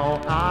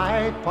now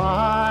I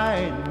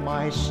find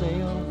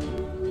myself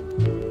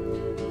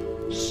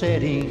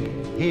sitting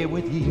here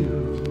with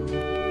you,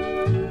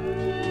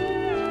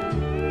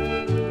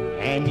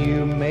 and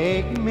you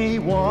make me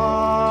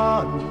wonder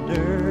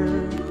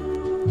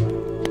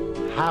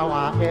how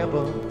I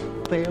ever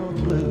felt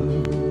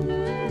blue.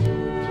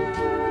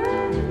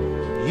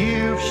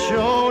 You've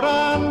showed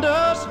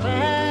understanding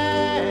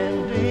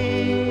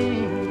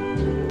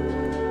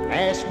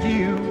as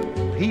few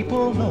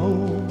people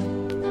know.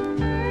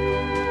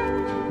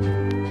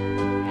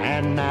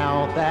 And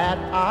now that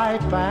I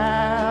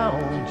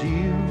found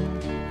you,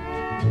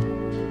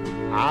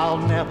 I'll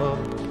never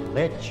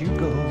let you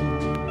go.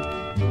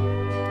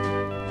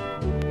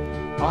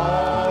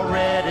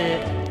 Already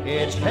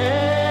it's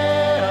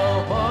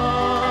heaven,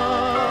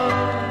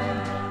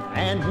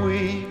 and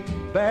we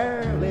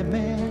barely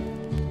met,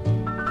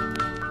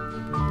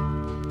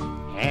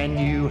 and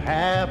you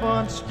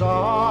haven't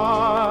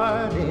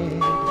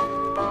started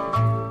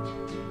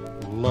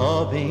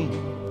loving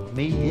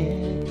me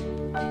yet.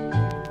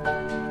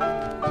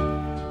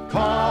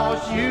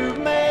 'Cause you've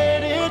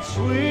made it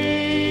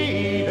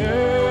sweeter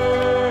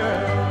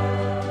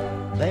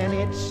than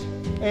it's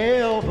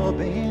ever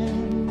been.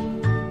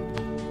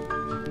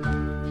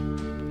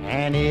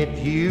 And if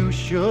you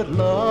should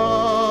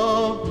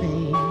love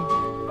me,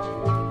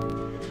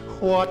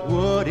 what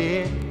would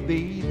it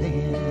be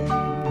then?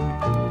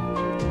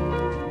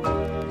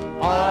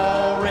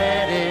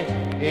 Already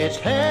it's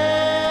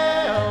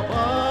heaven,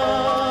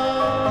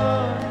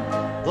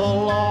 the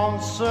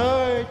long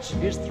search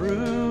is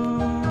through.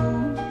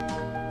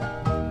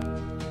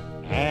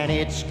 And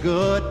it's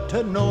good to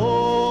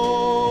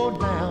know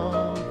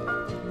now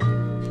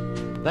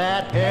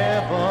that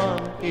heaven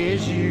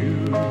is you.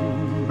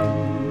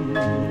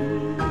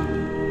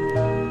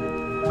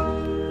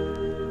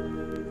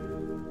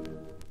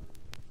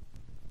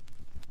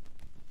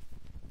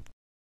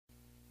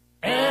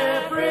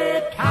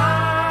 Every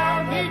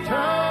time he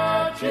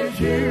touches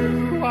you,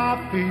 I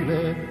feel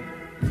it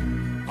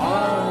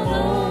all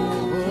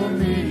over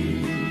me.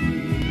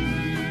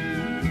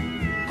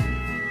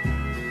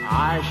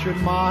 I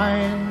should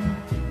mind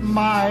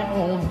my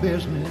own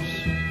business,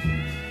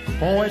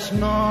 for it's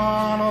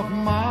none of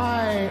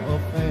my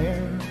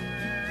affair.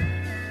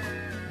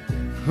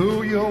 Who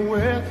you're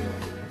with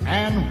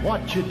and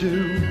what you do,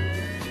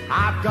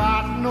 I've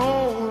got no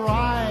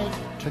right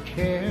to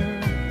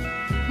care.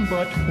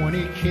 But when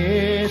he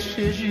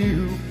kisses you,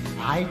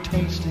 I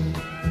taste it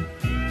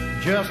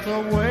just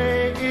the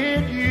way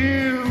it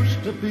used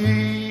to be.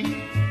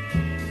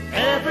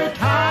 Every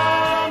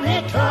time he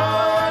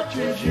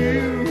touches you,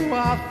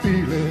 I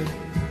feel it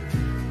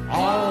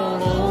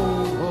all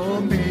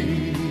over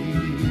me.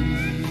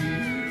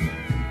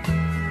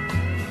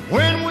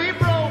 When we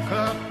broke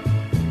up,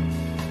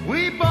 we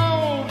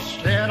both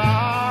said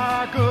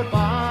our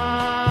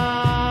goodbye.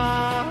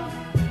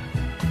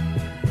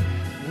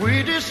 We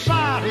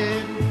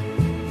decided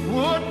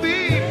would be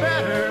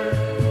better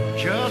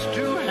just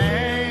to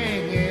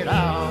hang it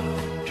out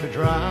to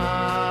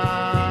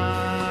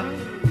dry.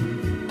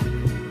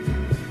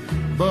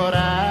 But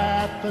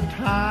at the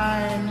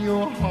time,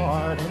 your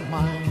heart and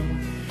mine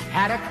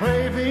had a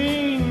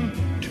craving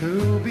to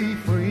be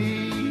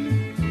free.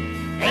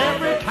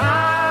 Every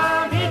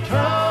time he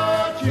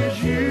touches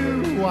you,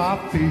 I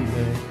feel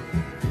it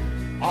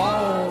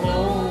all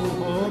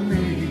over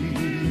me.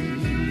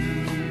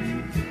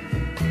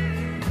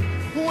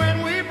 When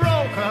we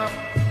broke up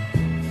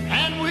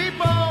and we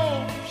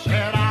both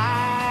said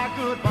our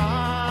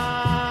goodbye,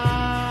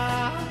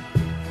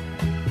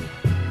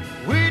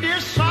 we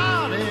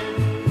decided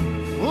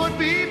would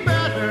be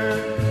better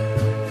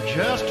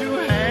just to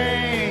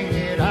hang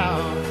it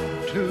out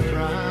to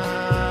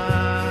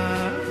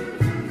dry.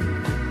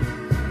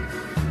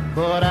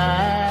 But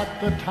at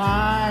the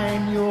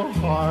time, your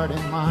heart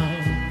and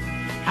mine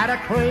had a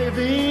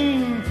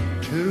craving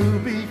to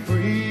be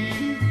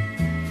free.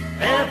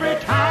 Every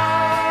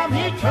time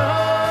he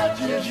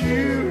touches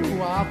you,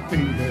 I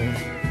feel it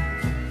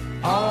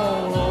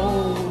all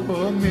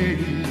over me.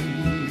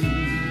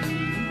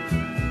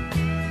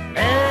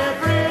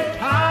 Every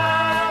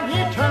time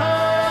he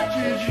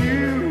touches you,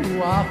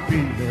 I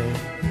feel it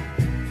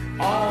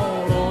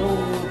all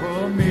over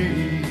me.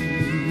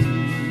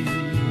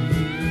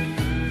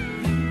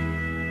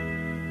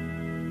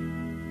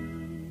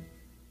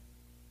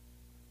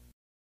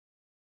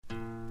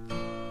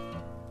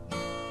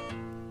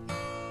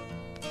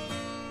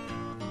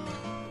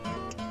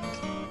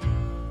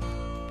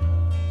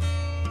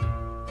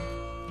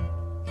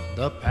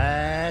 The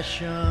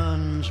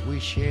passions we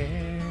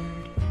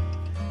shared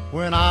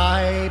when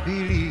I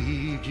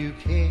believed you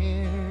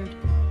cared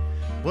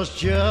was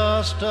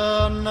just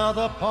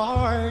another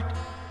part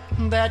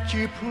that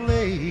you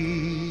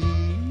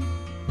played.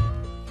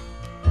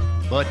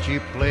 But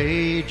you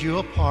played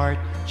your part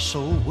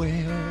so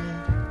well,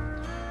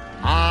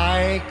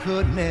 I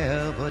could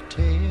never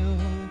tell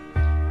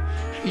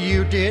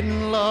you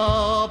didn't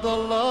love the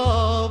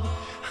love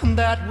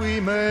that we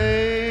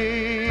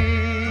made.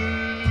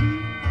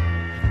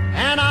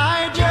 And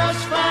I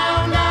just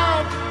found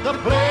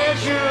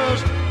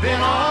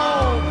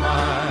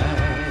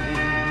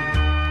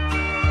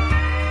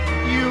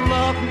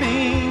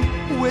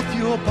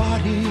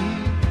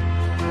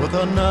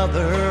with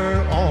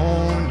another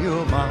on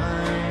your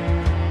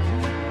mind.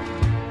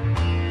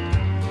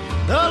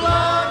 The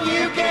love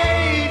you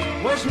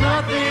gave was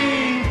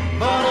nothing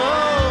but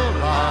a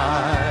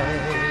lie,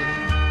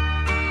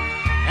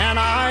 and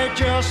I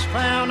just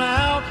found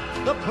out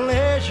the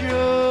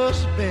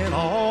pleasure's been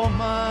all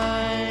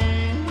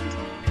mine.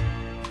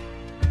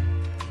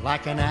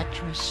 Like an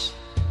actress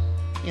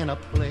in a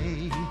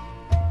play,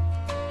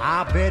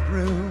 our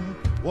bedroom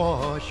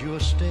was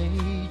your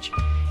stage,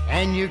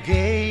 and you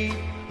gave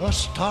a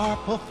star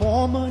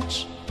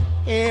performance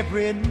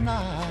every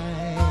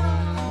night.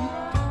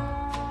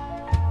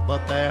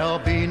 But there'll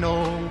be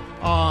no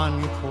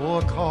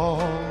encore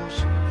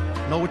calls,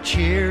 no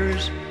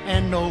cheers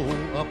and no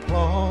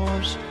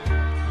applause.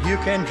 You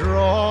can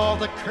draw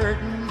the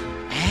curtain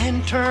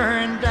and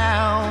turn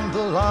down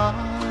the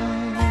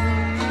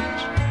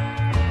lights.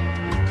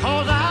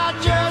 'Cause I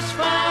just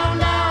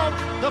found out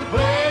the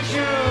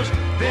pleasure's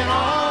been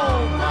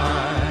all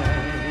mine.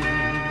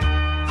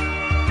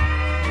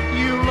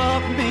 You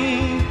love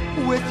me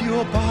with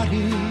your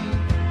body,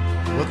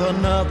 with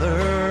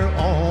another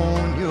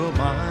on your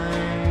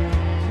mind.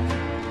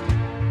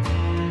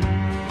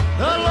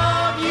 The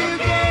love you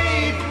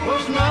gave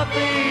was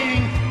nothing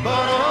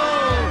but a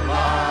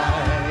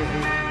lie,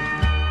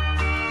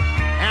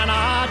 and I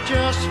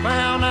just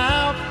found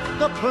out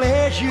the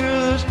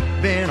pleasure's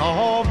been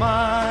all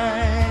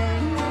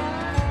mine.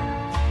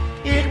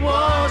 It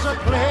was a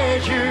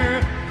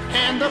pleasure,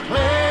 and the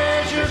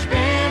pleasure's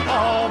been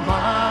all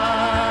mine.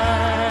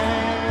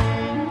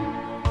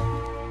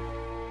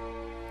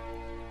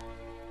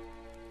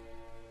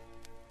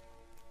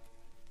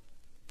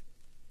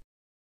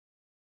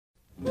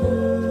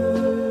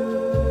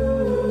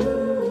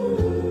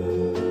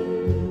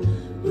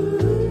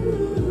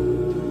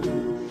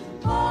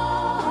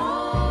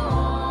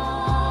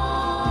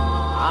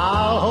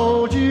 I'll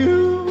hold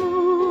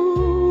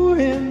you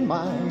in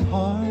my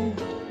heart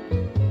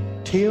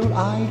till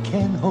I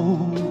can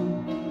hold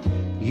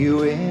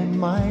you in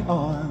my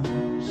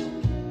arms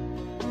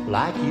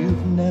like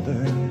you've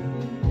never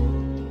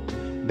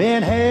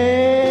been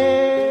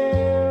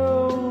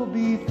held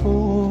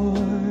before.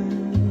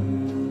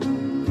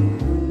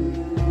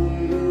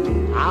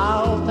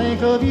 I'll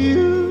think of you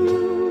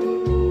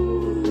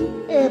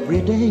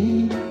every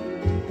day,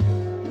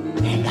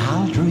 and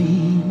I'll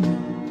dream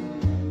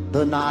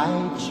the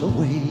nights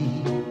away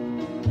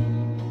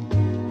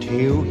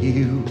till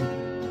you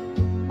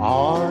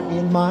are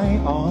in my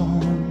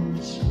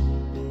arms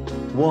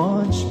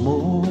once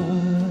more.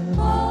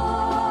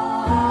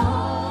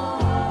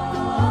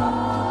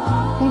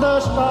 The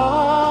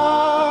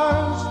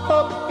stars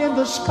up in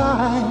the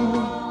sky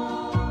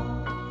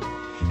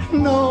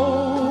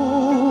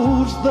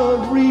knows the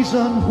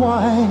reason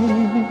why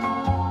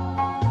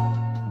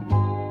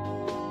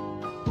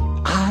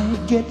I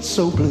get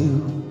so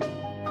blue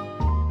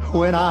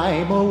when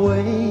I'm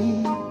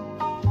away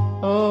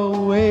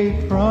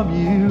from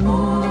you.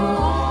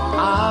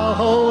 I'll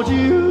hold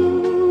you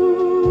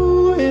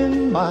in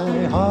my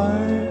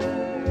heart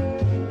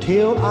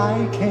till I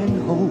can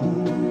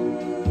hold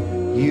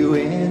you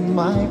in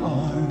my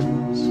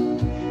arms.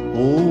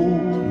 Oh,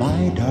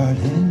 my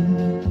darling,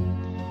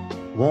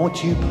 won't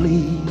you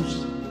please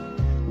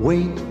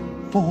wait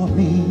for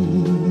me?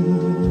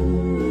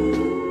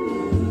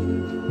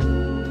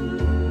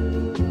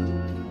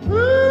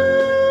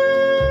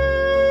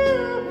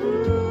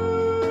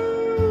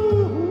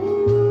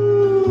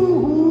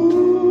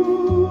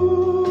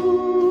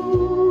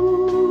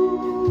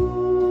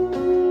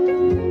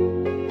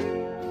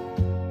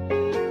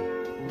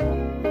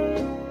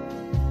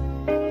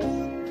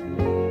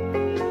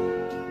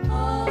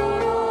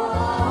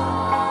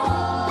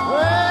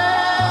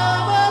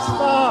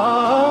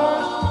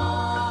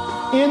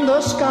 In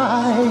the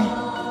sky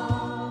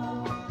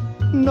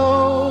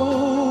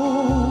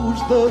knows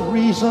the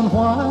reason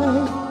why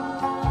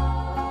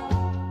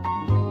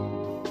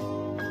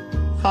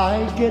I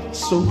get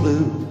so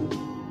blue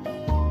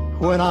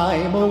when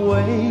I'm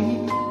away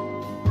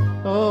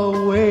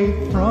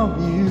from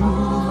you.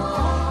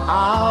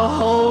 I'll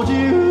hold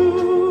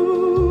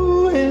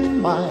you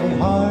in my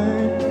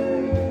heart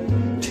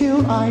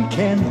till I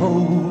can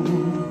hold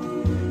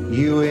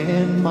you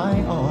in my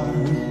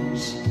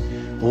arms.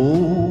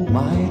 Oh,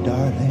 my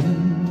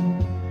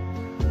darling,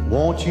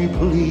 won't you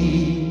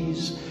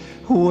please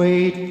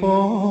wait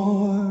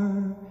for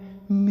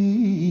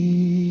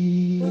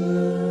me?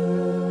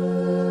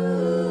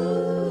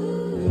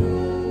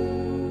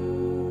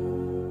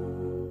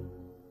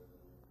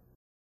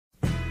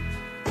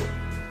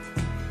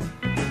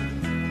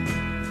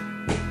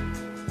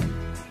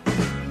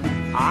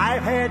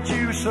 I've had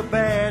you so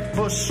bad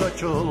for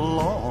such a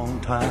long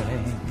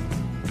time,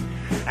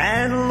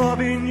 and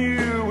loving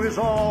you is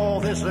all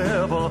that's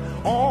ever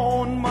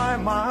on my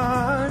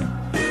mind.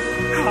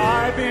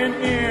 I've been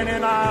in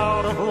and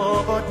out of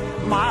love, but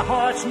my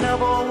heart's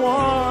never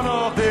won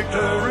a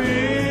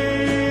victory.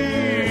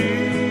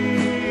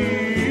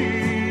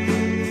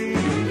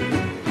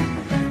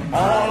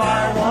 All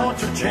I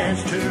want's a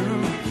chance to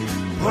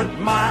put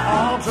my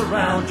arms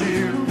around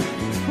you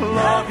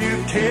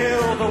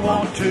till the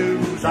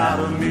want-tos out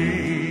of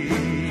me.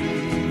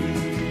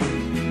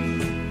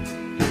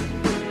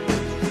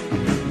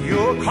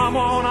 Your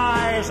come-on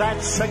eyes,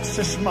 that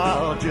sexy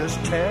smile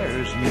just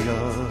tears me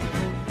up.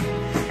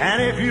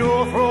 And if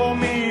you'll throw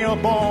me a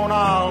bone,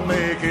 I'll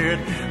make it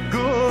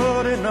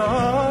good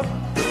enough.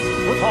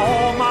 With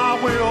all my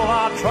will,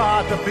 I try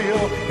to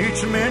fill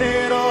each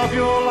minute of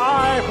your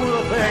life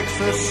with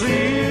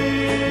ecstasy.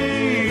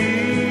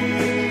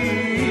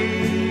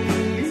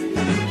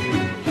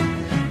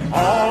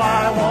 All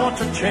I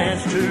want's a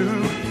chance to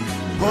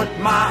put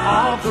my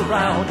arms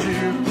around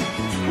you,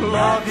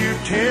 love you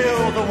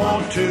till the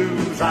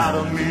want-tos out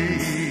of me.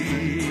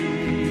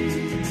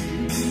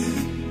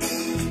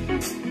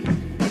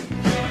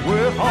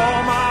 With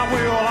all my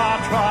will, I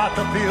try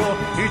to fill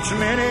each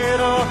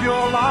minute of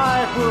your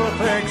life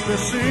with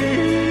ecstasy.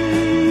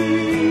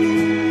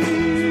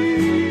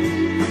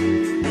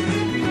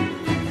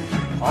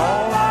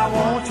 All I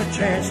want's a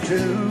chance to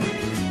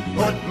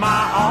put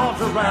my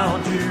arms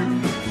around you,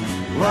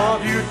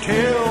 love you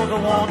till the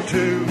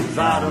want-tos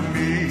out of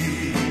me.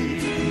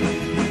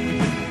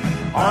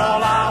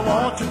 All I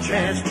want's a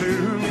chance to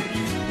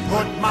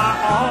put my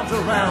arms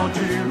around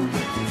you,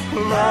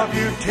 love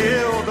you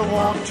till the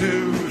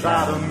want-tos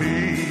out of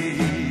me.